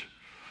bunch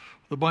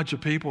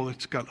of people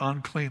that's got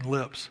unclean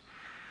lips.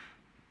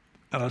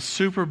 And a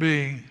super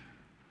being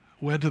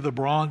went to the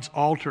bronze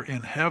altar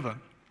in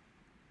heaven.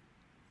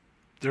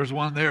 There's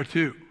one there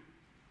too.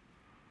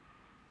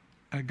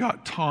 And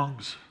got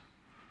tongues.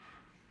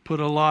 Put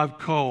a live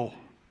coal,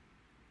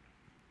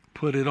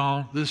 put it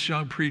on this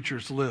young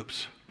preacher's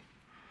lips,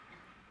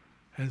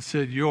 and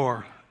said,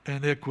 your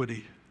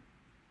iniquity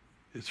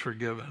is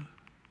forgiven.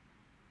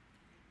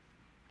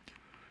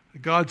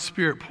 God's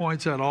Spirit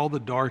points out all the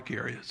dark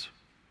areas,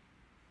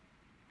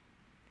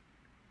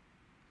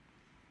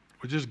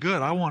 which is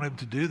good. I want Him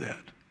to do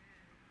that.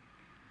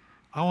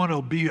 I want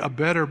to be a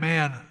better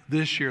man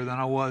this year than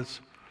I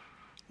was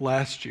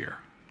last year.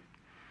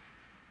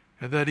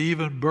 And that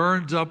even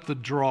burns up the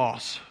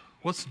dross.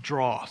 What's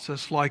dross?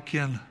 That's like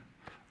in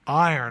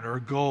iron or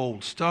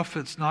gold, stuff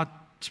that's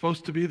not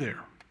supposed to be there.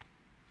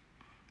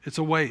 It's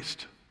a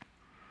waste.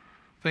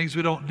 Things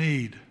we don't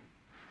need.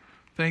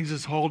 Things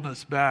that's holding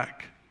us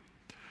back.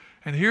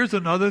 And here's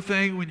another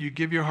thing when you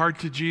give your heart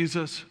to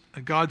Jesus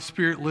and God's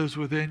Spirit lives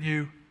within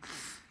you.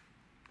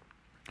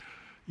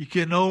 You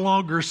can no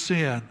longer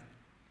sin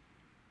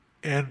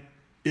and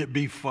it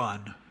be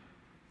fun.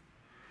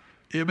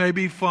 It may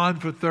be fun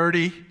for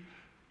 30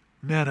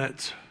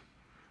 minutes,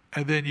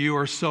 and then you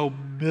are so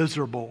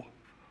miserable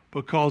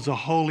because the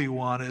Holy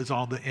One is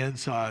on the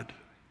inside.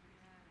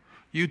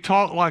 You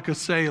talked like a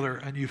sailor,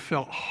 and you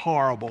felt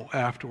horrible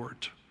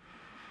afterwards.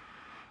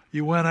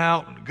 You went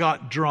out and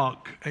got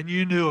drunk, and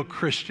you knew a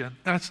Christian.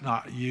 That's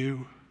not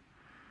you.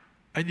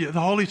 And the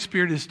Holy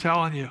Spirit is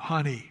telling you,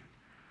 honey,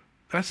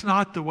 that's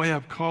not the way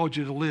I've called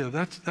you to live.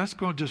 That's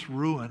going to just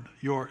ruin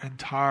your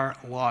entire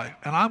life.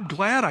 And I'm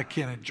glad I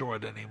can't enjoy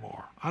it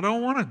anymore. I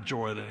don't want to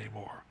enjoy it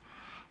anymore.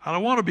 I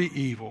don't want to be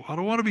evil. I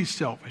don't want to be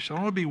selfish. I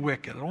don't want to be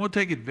wicked. I don't want to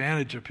take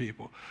advantage of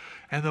people.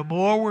 And the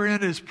more we're in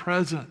His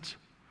presence,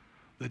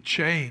 the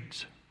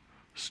chains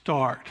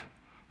start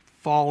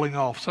falling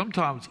off.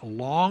 Sometimes a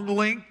long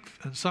length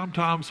and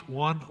sometimes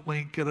one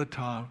link at a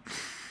time.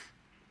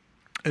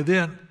 And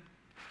then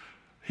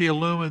He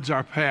illumines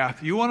our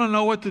path. You want to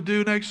know what to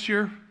do next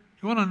year?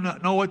 You want to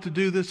know what to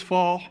do this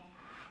fall?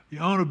 You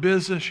own a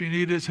business, you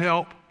need His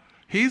help.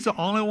 He's the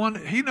only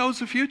one, He knows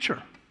the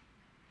future.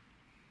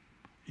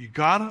 You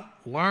got to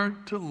learn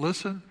to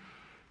listen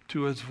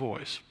to His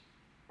voice.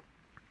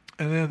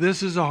 And then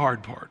this is the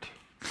hard part.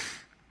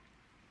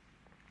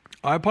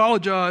 I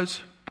apologize.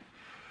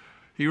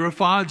 He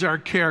refines our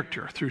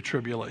character through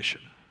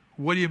tribulation.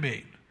 What do you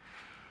mean?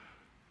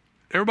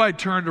 Everybody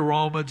turn to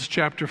Romans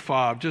chapter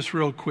 5, just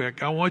real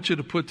quick. I want you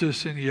to put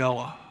this in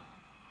yellow.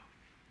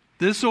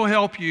 This will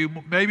help you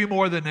maybe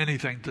more than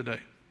anything today.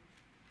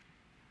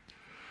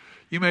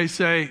 You may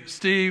say,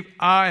 Steve,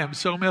 I am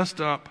so messed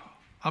up.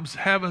 I'm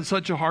having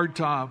such a hard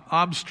time.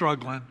 I'm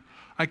struggling.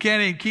 I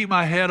can't even keep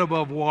my head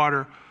above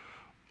water.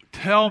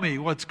 Tell me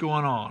what's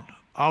going on.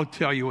 I'll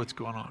tell you what's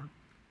going on.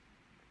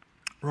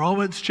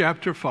 Romans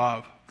chapter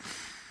 5.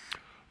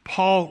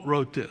 Paul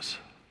wrote this.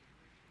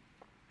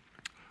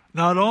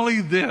 Not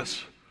only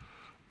this,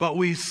 but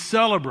we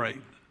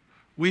celebrate,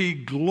 we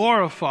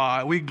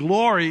glorify, we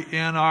glory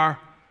in our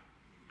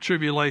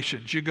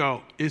tribulations. You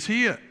go, is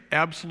he an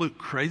absolute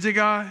crazy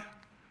guy?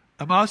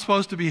 Am I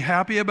supposed to be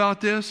happy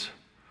about this?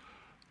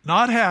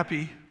 Not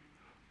happy,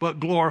 but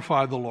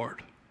glorify the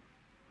Lord.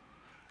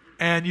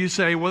 And you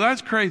say, well,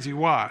 that's crazy.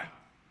 Why?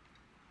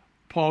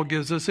 Paul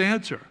gives us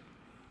answer.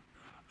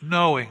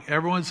 Knowing.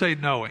 Everyone say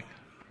knowing.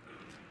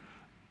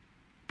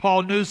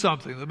 Paul knew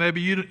something that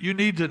maybe you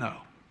need to know.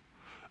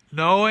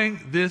 Knowing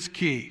this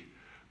key,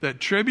 that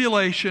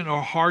tribulation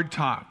or hard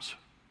times,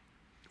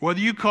 whether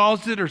you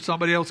caused it or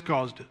somebody else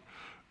caused it,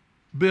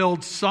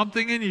 builds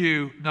something in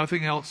you,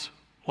 nothing else,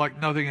 like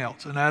nothing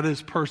else, and that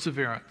is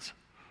perseverance.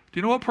 Do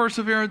you know what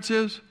perseverance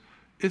is?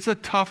 It's a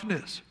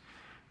toughness.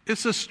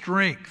 It's a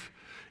strength.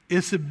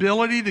 It's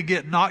ability to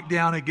get knocked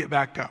down and get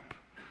back up.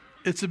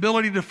 It's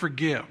ability to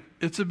forgive.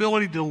 It's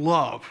ability to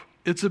love.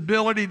 It's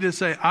ability to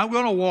say, I'm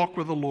going to walk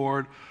with the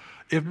Lord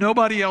if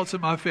nobody else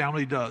in my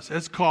family does.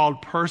 It's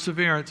called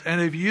perseverance. And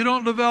if you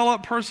don't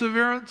develop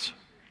perseverance,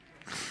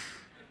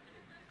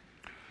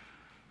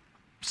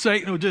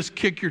 Satan will just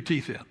kick your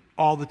teeth in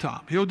all the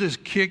time. He'll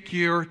just kick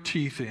your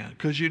teeth in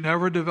because you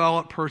never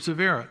develop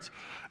perseverance.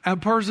 And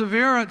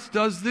perseverance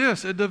does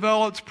this. It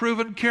develops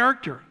proven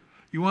character.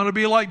 You want to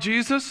be like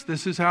Jesus?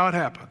 This is how it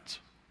happens.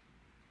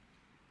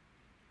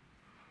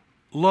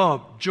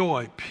 Love,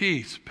 joy,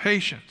 peace,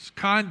 patience,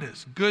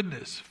 kindness,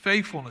 goodness,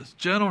 faithfulness,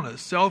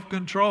 gentleness,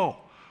 self-control.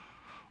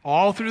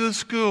 All through the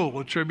school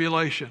of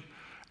tribulation.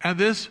 And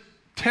this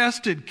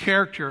tested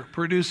character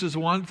produces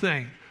one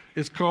thing.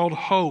 It's called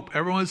hope.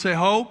 Everyone say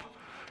hope.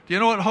 Do you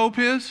know what hope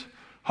is?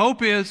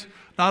 Hope is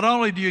not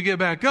only do you get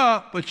back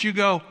up, but you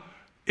go,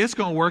 it's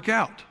going to work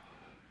out.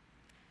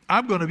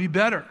 I'm going to be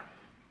better.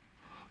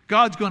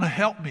 God's going to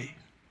help me.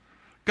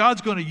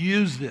 God's going to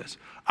use this.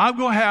 I'm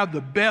going to have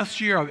the best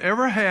year I've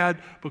ever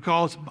had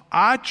because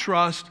I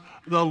trust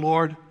the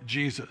Lord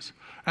Jesus.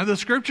 And the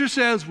scripture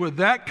says with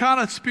that kind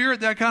of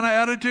spirit, that kind of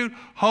attitude,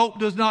 hope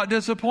does not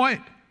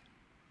disappoint.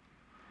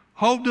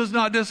 Hope does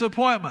not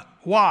disappointment.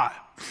 Why?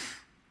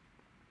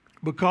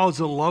 Because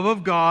the love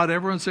of God,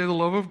 everyone say the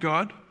love of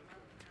God,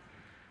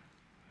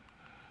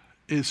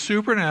 is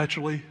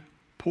supernaturally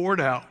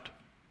poured out,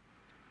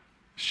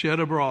 shed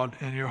abroad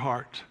in your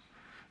heart.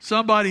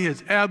 Somebody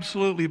has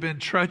absolutely been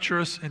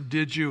treacherous and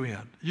did you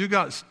in. You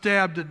got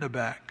stabbed in the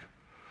back.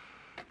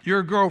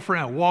 Your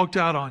girlfriend walked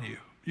out on you.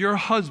 Your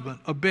husband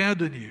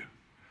abandoned you.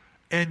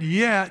 And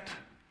yet,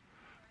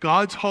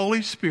 God's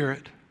Holy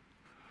Spirit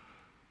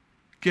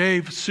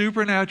gave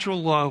supernatural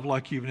love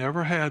like you've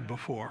never had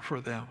before for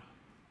them,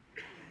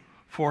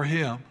 for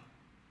him,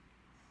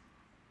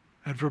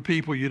 and for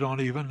people you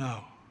don't even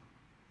know.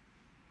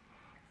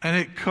 And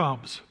it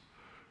comes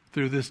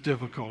through this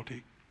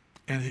difficulty.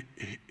 And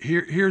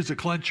here's the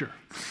clincher.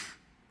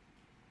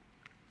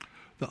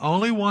 The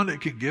only one that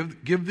can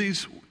give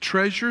these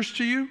treasures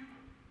to you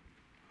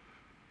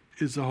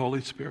is the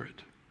Holy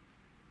Spirit.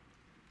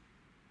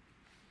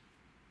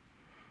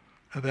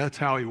 And that's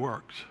how he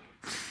works.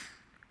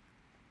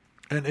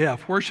 And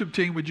F, worship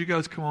team, would you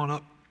guys come on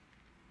up?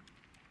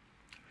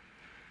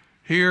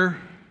 Here,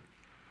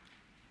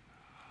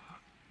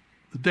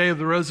 the day of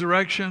the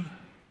resurrection,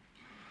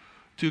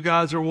 two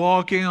guys are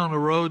walking on the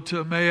road to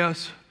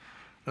Emmaus.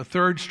 A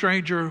third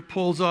stranger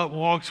pulls up and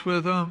walks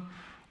with them.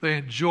 They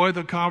enjoy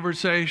the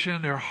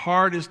conversation. Their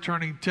heart is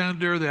turning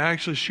tender. They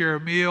actually share a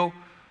meal.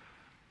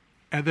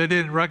 And they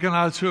didn't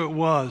recognize who it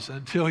was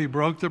until he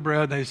broke the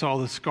bread and they saw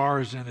the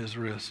scars in his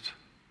wrist.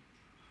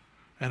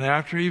 And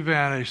after he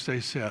vanished,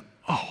 they said,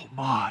 oh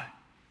my,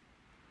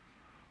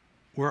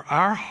 were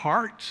our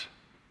hearts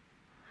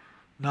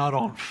not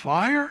on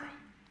fire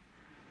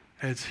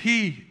as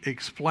he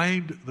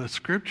explained the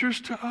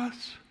scriptures to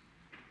us?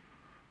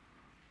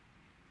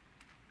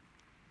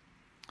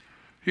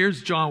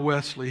 Here's John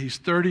Wesley. He's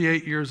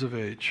 38 years of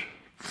age.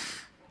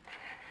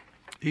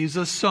 He's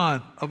a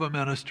son of a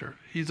minister.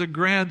 He's a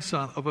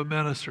grandson of a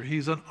minister.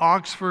 He's an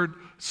Oxford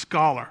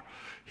scholar.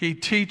 He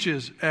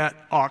teaches at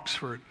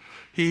Oxford.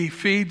 He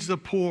feeds the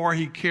poor.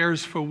 He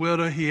cares for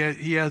widow. He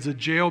has a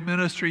jail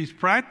ministry. He's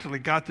practically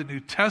got the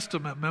New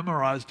Testament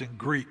memorized in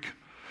Greek.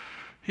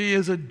 He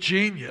is a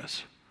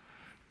genius.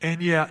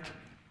 And yet,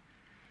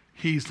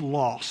 he's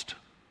lost.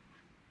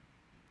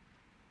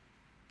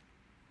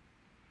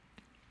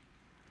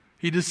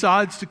 He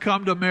decides to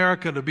come to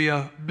America to be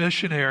a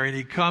missionary, and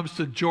he comes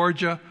to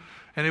Georgia,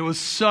 and it was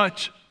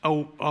such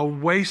a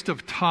waste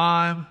of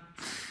time.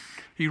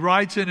 He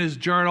writes in his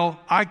journal,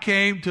 I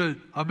came to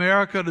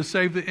America to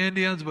save the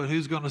Indians, but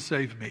who's going to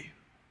save me?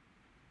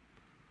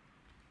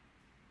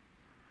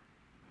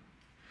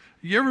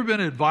 You ever been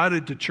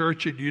invited to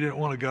church and you didn't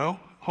want to go?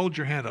 Hold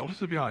your hand up. Let's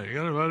be honest. You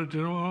got invited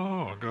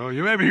to, go.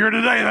 You may be here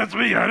today. That's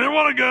me. I didn't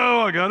want to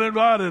go. I got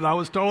invited. I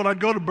was told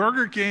I'd go to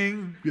Burger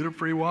King, get a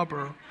free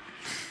Whopper.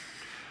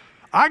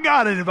 I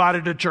got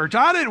invited to church.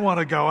 I didn't want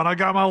to go, and I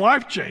got my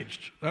life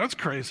changed. That's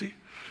crazy.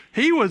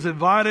 He was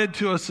invited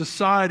to a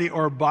society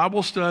or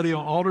Bible study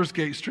on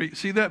Aldersgate Street.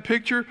 See that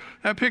picture?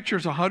 That picture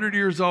is 100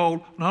 years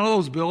old. None of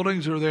those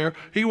buildings are there.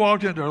 He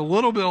walked into a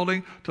little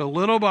building to a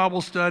little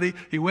Bible study.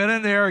 He went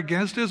in there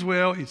against his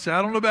will. He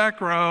sat on the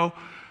back row.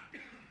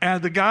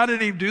 And the guy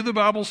didn't even do the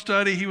Bible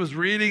study. He was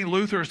reading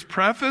Luther's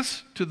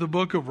preface to the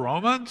book of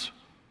Romans.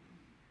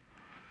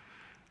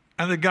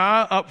 And the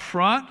guy up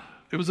front,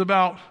 it was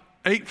about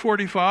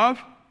 8:45.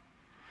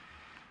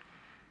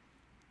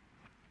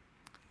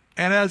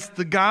 And as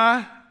the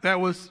guy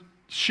that was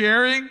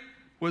sharing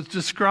was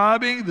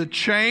describing the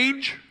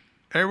change,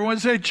 everyone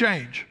say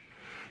change,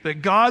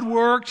 that God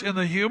works in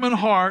the human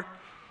heart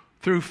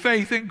through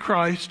faith in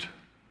Christ,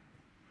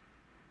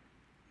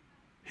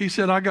 he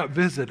said, I got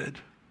visited.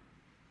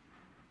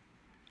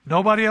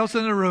 Nobody else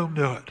in the room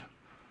knew it.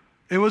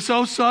 It was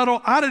so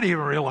subtle, I didn't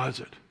even realize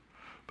it.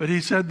 But he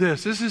said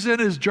this is in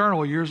his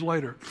journal years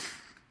later.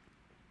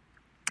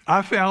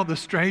 I found the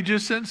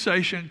strangest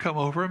sensation come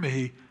over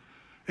me.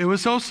 It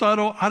was so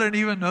subtle, I didn't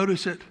even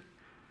notice it.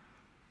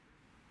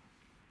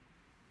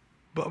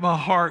 But my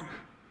heart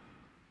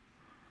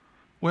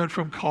went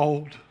from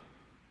cold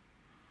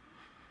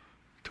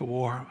to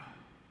warm.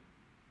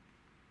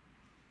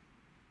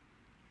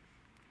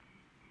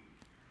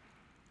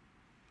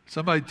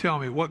 Somebody tell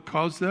me what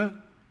caused that?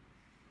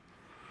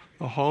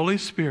 The Holy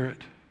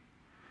Spirit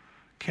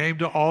came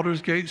to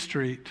Aldersgate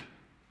Street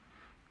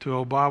to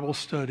a Bible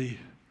study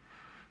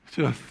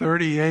to a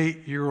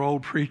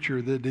 38-year-old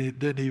preacher that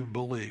didn't even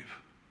believe.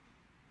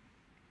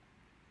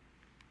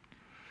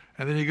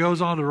 And then he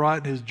goes on to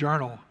write in his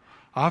journal,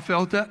 I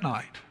felt that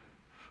night,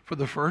 for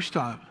the first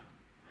time,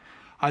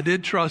 I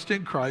did trust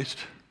in Christ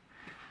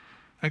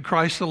and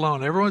Christ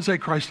alone. Everyone say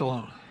Christ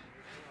alone.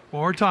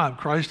 One more time,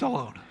 Christ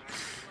alone,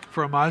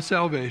 for my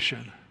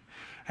salvation.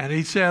 And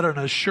he said an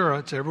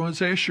assurance, everyone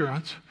say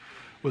assurance,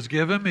 was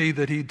given me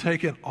that he'd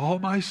taken all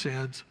my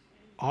sins,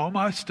 all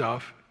my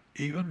stuff,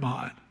 even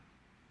mine.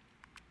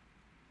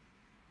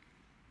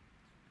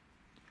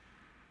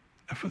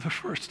 And for the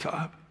first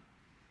time,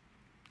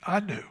 I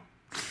knew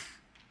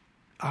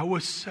I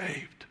was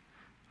saved.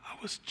 I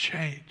was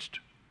changed.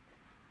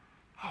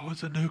 I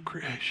was a new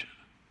creation.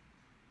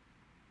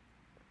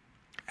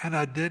 And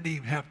I didn't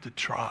even have to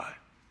try.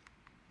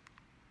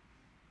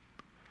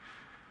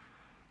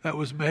 That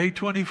was May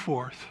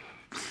 24th,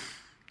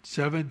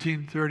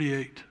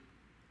 1738.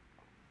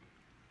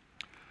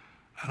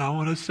 And I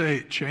want to say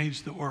it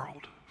changed the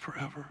world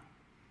forever.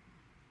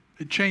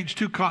 It changed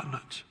 2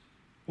 continents.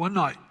 One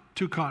night.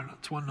 2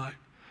 continents, one night.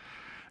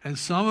 And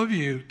some of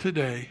you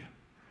today,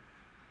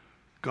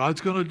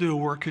 God's going to do a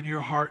work in your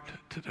heart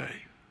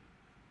today.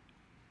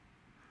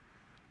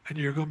 And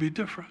you're going to be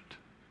different.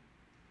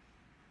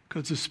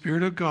 Because the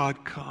Spirit of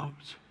God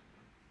comes.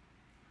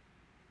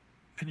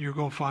 And you're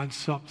going to find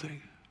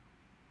something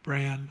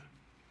brand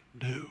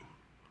new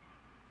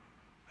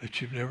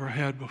that you've never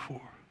had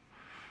before.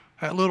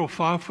 That little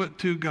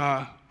 5'2"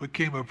 guy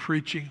became a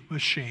preaching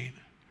machine.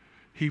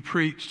 He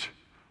preached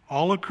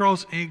all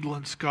across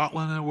England,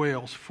 Scotland, and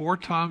Wales 4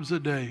 times a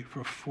day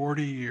for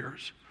 40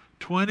 years.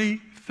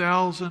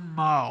 20,000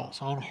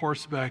 miles on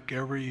horseback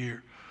every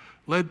year.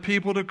 Led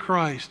people to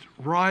Christ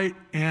right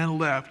and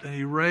left. And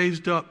he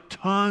raised up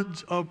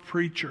tons of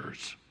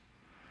preachers.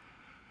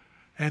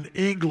 And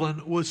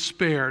England was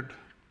spared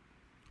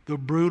the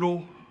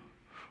brutal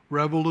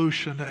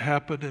revolution that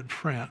happened in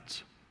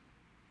France.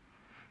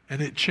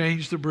 And it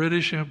changed the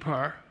British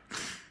Empire.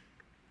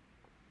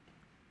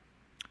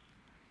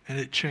 And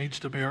it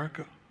changed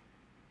America.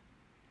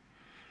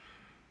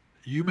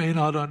 You may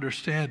not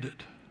understand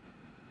it,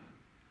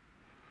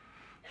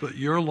 but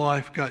your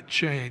life got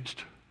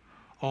changed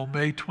on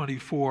May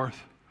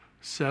 24th,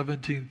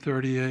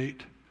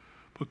 1738,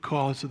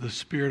 because of the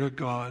Spirit of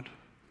God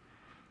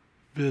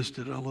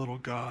visited a little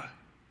guy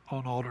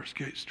on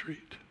Aldersgate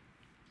Street.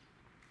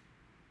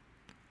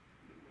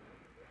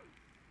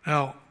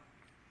 Now,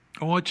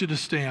 I want you to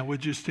stand.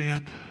 Would you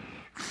stand?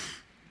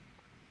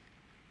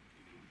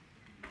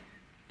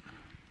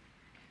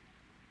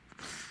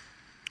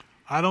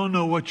 I don't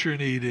know what your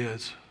need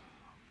is.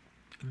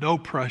 No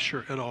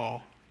pressure at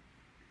all.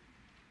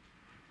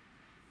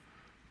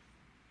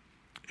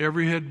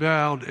 Every head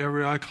bowed,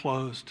 every eye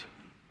closed.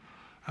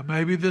 And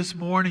maybe this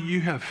morning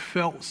you have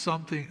felt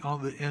something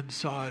on the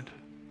inside.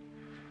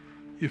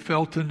 You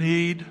felt a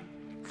need,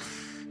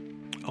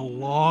 a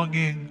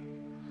longing,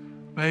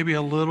 maybe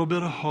a little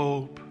bit of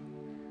hope.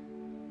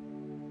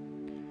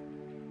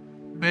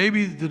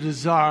 Maybe the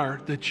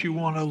desire that you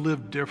want to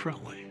live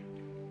differently.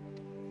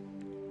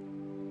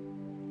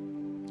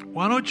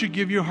 Why don't you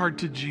give your heart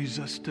to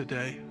Jesus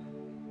today?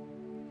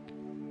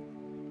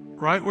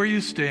 right where you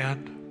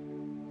stand,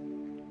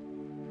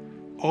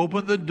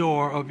 open the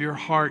door of your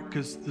heart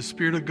because the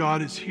Spirit of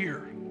God is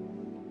here.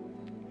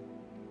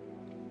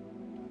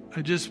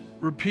 And just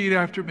repeat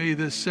after me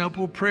this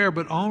simple prayer,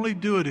 but only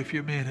do it if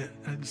you mean it.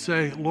 And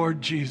say,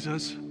 Lord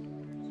Jesus,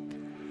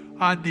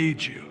 I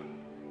need you.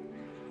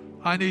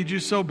 I need you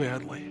so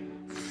badly.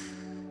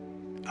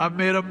 I've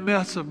made a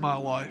mess of my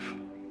life,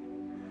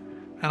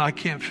 and I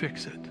can't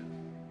fix it.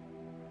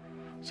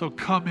 So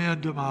come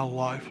into my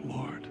life,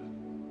 Lord.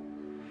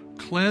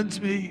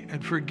 Cleanse me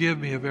and forgive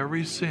me of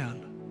every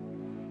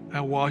sin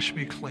and wash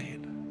me clean.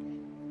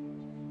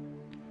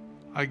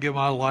 I give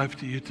my life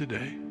to you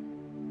today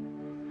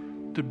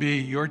to be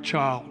your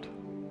child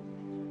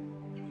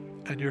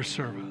and your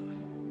servant.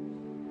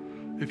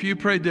 If you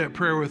prayed that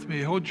prayer with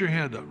me, hold your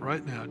hand up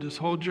right now. Just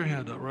hold your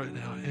hand up right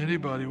now.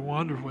 Anybody?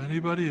 Wonderful.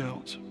 Anybody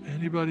else?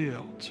 Anybody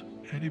else?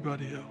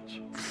 Anybody else?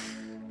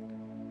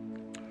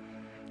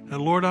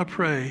 And Lord, I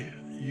pray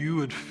you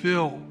would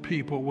fill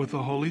people with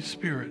the Holy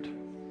Spirit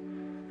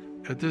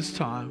at this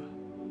time.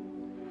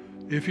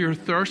 If you're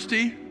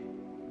thirsty,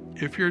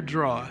 if you're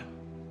dry,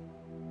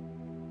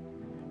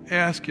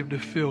 ask him to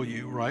fill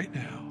you right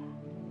now,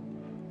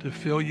 to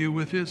fill you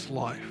with his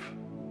life.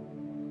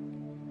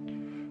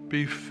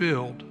 Be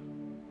filled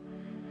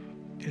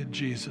in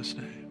Jesus'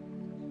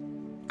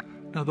 name.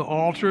 Now the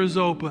altar is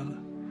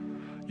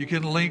open. You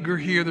can linger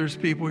here. There's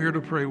people here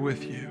to pray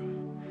with you.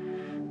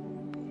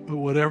 But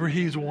whatever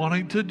he's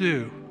wanting to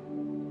do,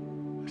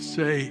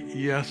 say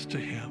yes to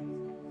him.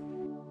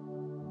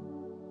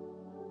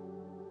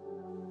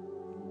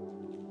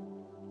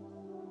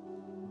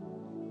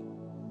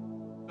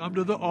 Come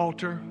to the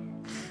altar.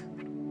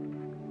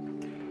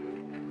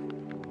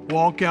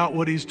 Walk out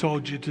what he's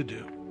told you to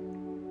do.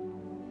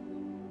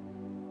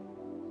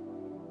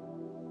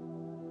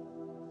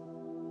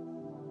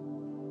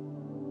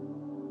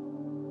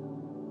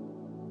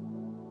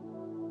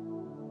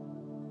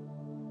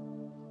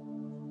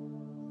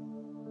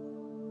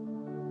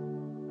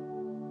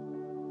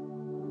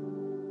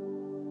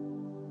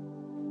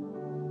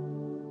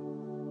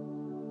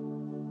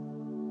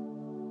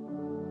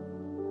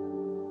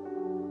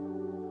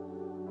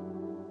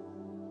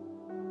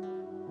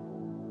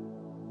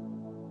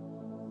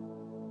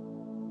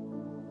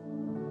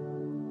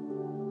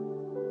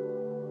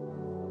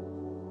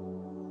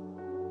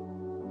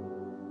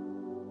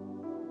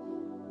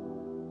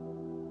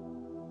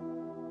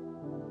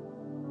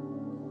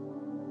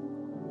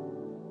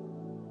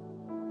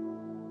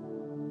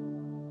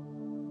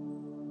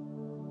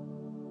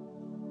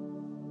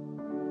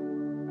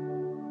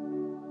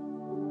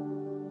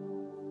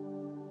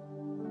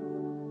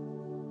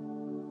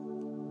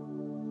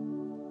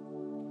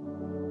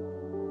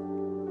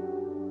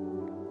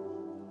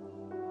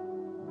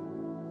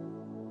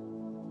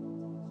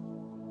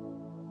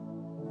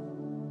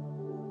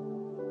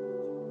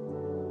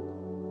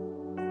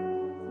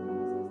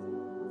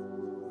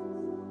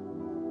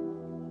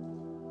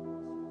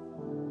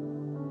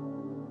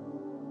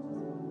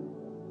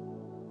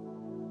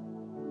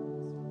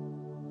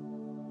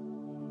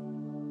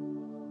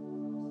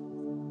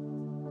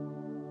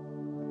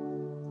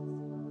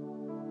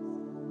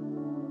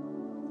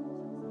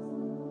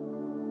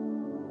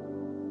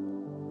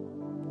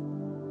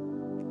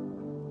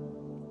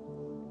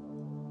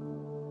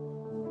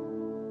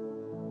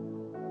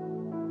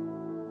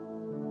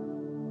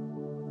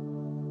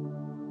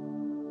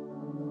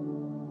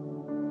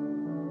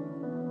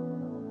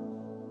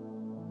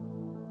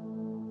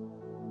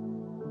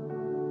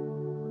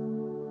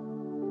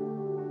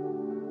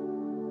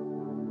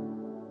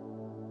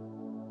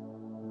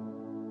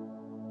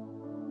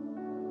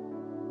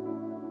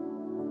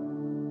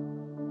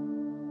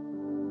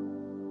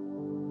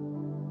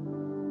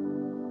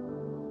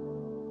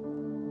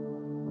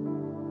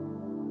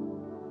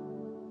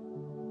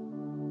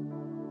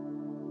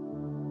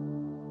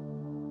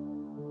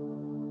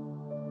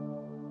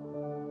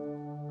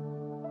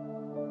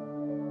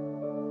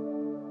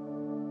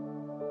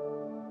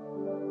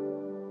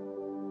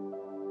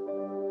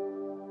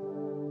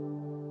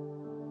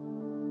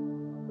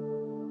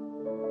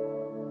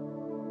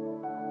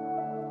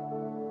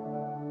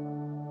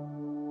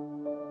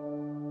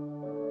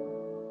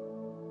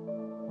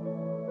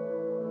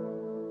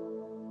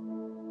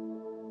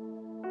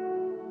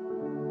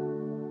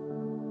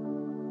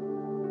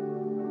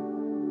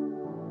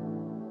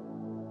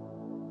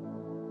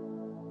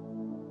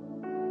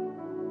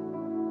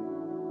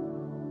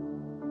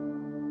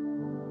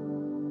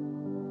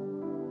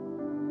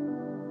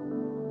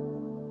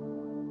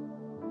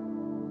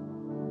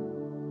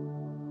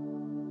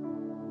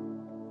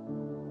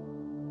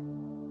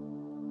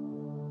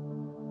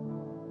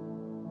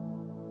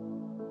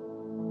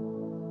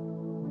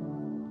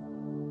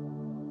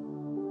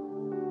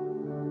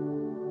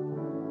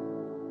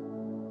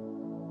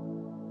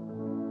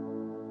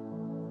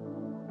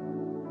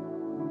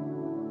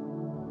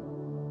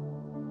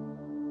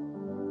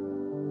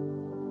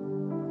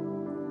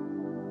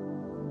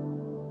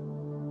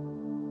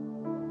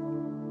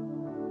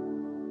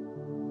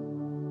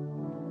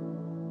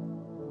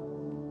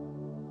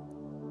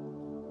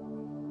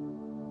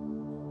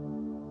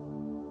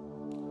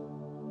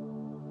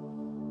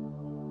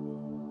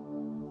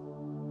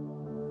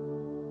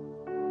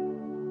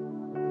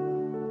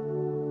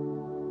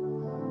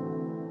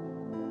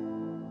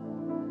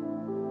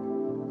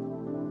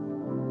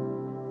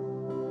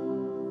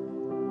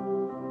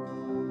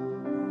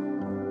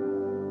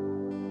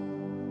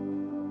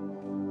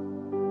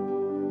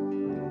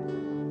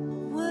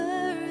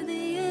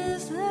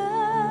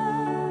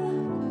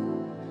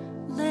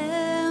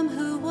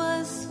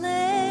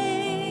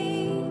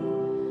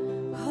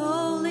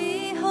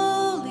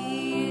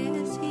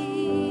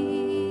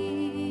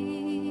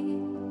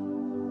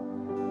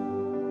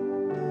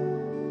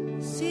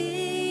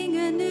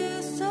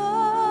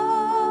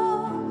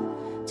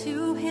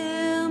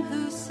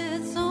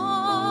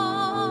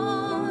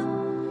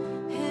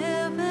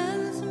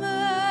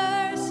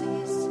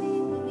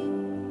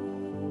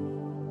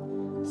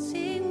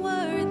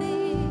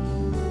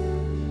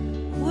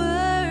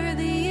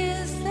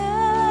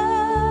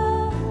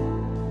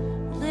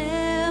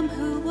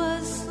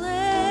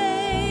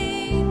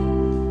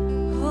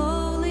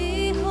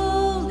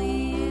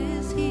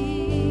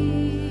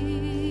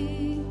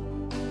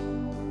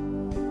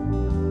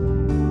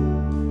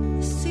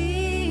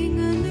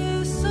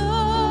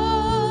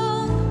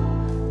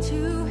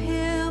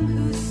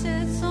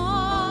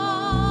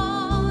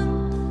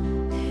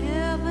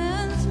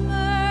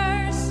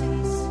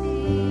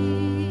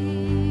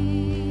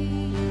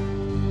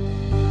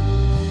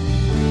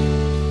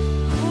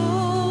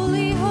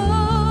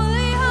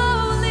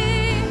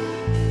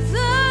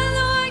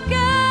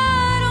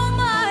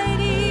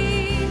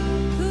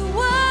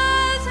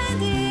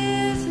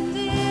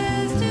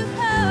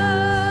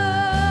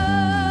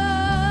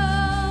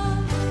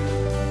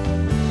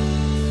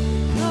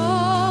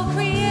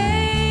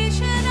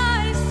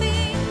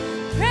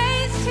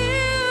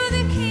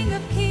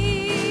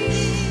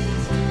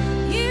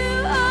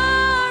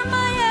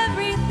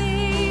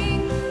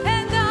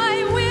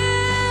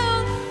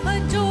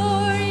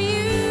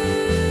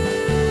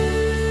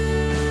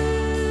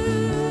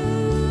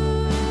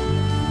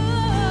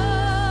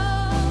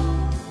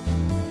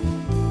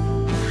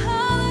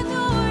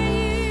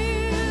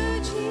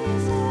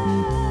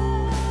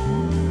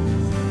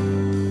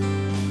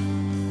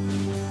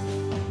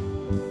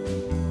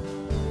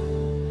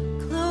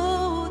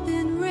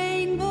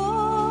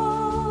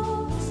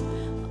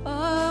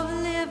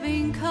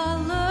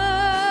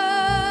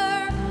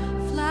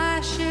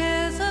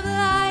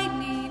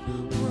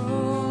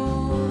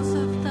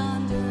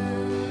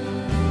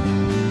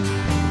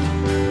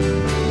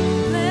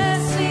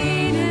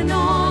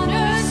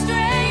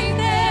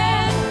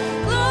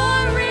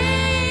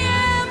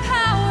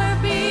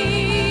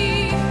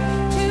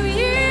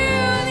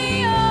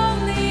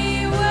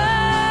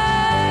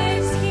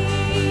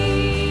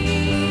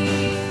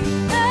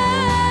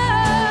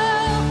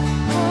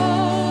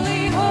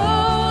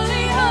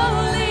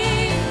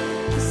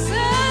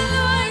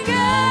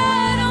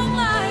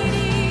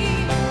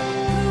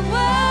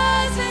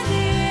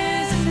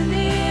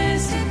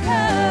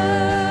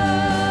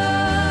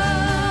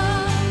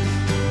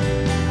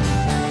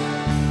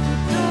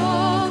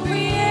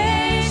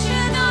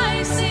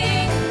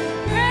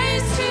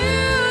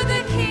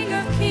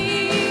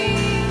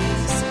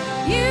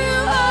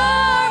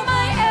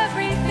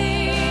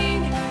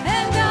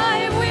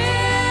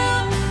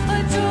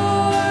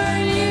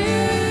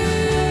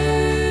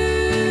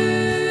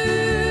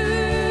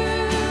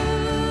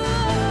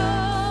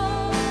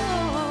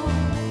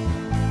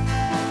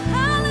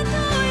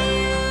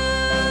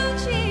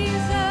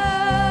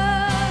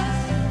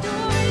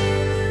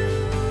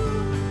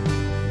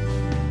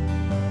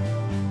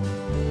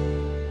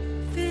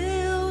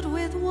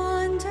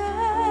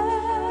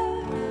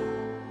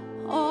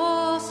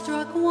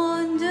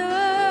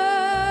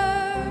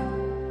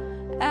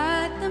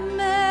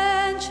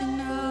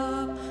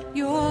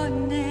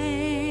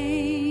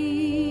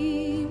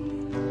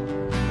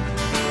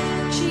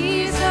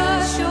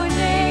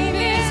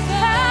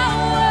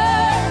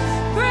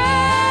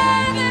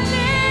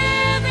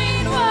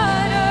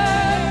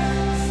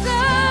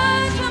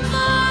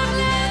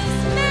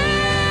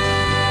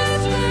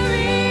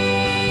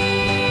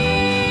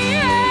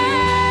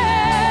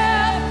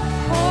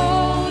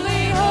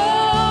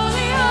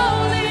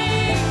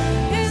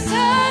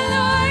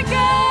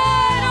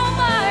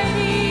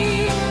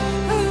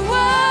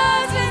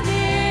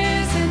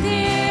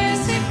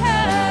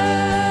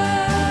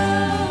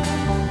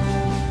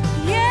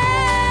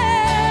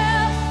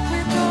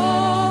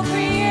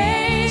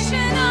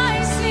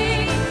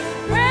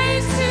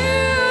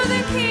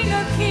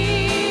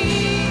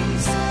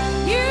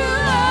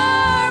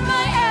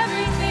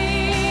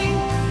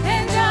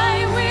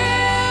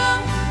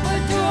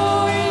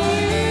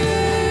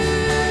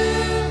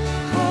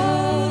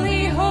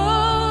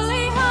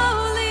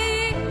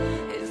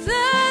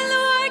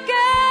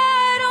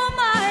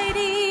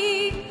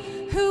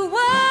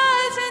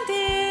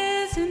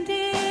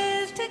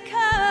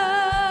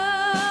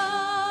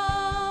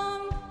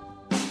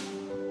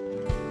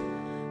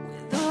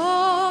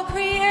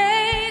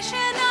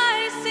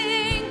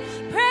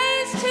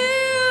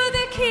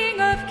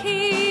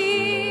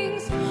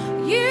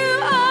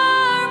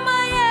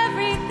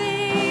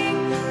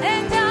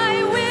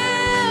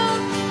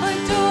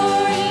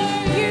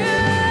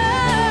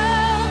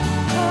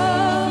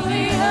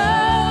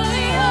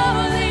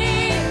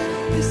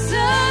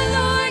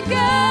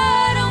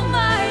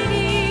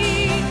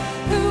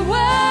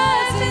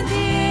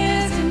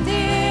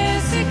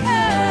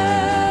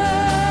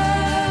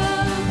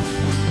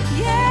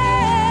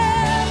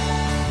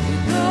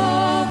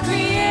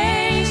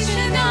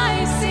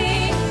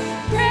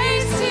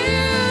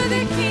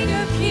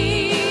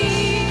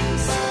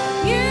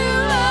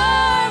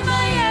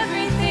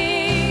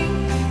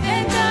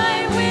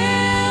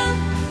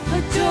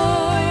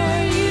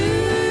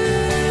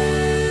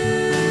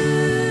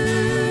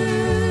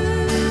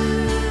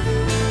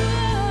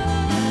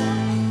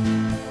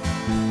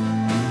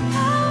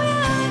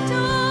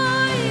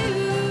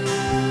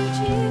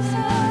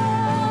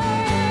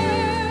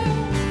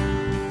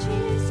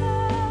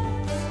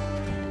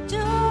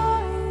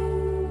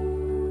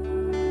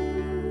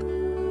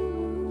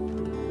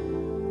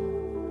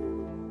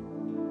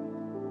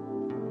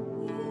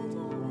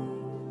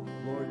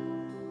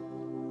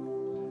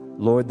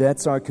 Lord,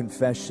 that's our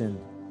confession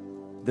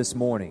this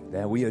morning,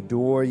 that we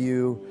adore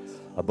you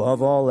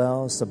above all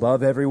else,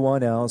 above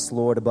everyone else,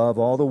 Lord, above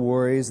all the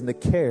worries and the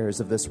cares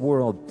of this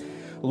world.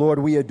 Lord,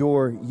 we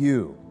adore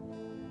you.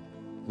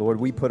 Lord,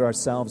 we put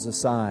ourselves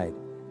aside.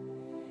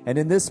 And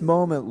in this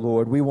moment,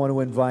 Lord, we want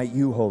to invite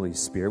you, Holy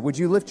Spirit. Would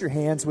you lift your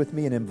hands with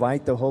me and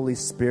invite the Holy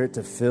Spirit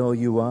to fill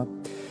you up?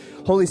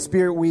 Holy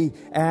Spirit, we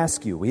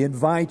ask you, we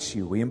invite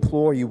you, we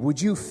implore you,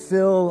 would you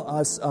fill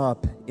us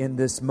up in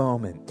this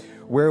moment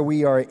where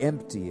we are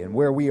empty and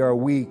where we are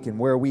weak and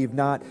where we've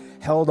not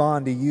held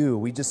on to you?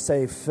 We just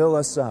say, fill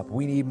us up.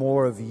 We need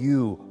more of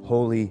you,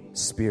 Holy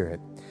Spirit.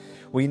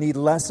 We need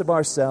less of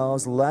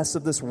ourselves, less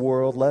of this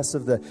world, less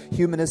of the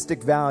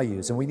humanistic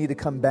values, and we need to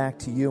come back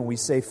to you, and we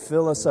say,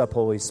 fill us up,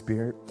 Holy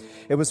Spirit.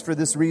 It was for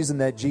this reason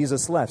that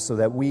Jesus left, so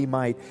that we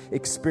might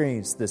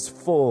experience this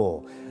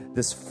full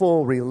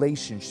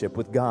relationship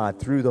with God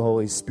through the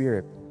Holy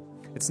Spirit.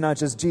 It's not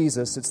just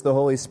Jesus, it's the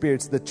Holy Spirit,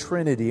 it's the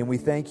Trinity, and we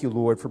thank you,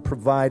 Lord, for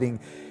providing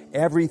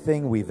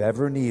everything we've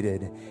ever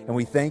needed. And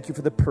we thank you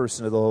for the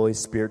person of the Holy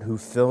Spirit who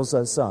fills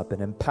us up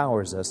and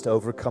empowers us to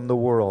overcome the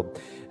world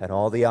and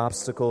all the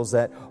obstacles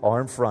that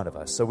are in front of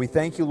us. So we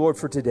thank you, Lord,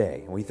 for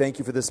today. And we thank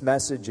you for this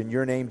message. In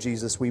your name,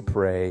 Jesus, we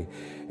pray.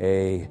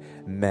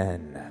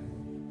 Amen.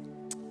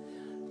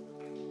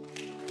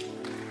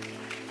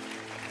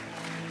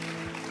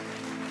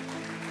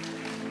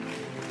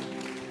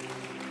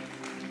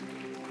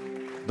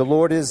 The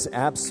Lord is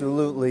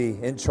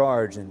absolutely in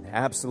charge and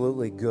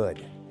absolutely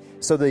good.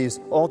 So these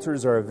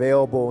altars are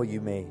available.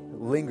 You may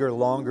linger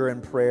longer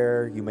in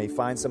prayer. You may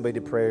find somebody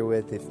to pray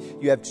with. If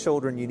you have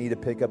children you need to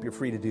pick up, you're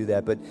free to do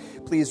that. But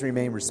please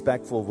remain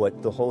respectful of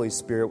what the Holy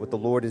Spirit, what the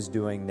Lord is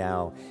doing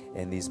now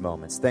in these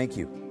moments. Thank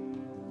you.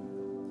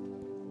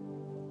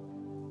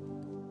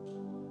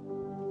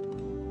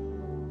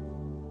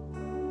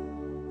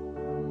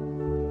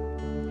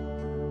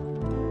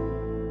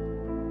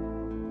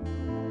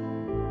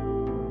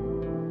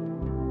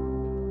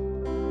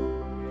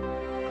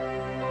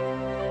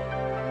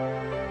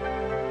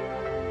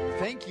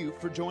 Thank you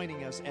for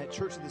joining us at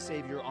Church of the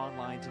Savior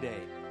online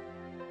today.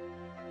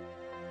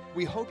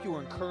 We hope you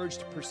are encouraged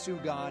to pursue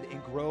God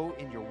and grow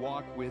in your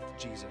walk with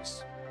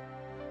Jesus.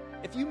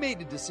 If you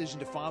made a decision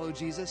to follow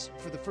Jesus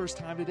for the first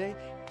time today,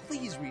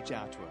 please reach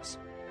out to us.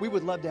 We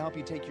would love to help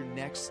you take your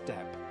next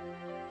step.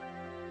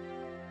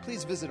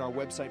 Please visit our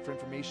website for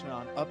information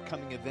on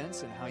upcoming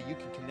events and how you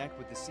can connect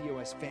with the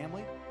COS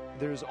family.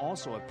 There is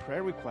also a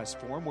prayer request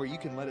form where you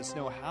can let us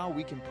know how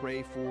we can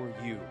pray for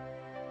you.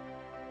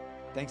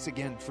 Thanks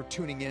again for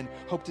tuning in.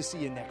 Hope to see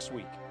you next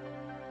week.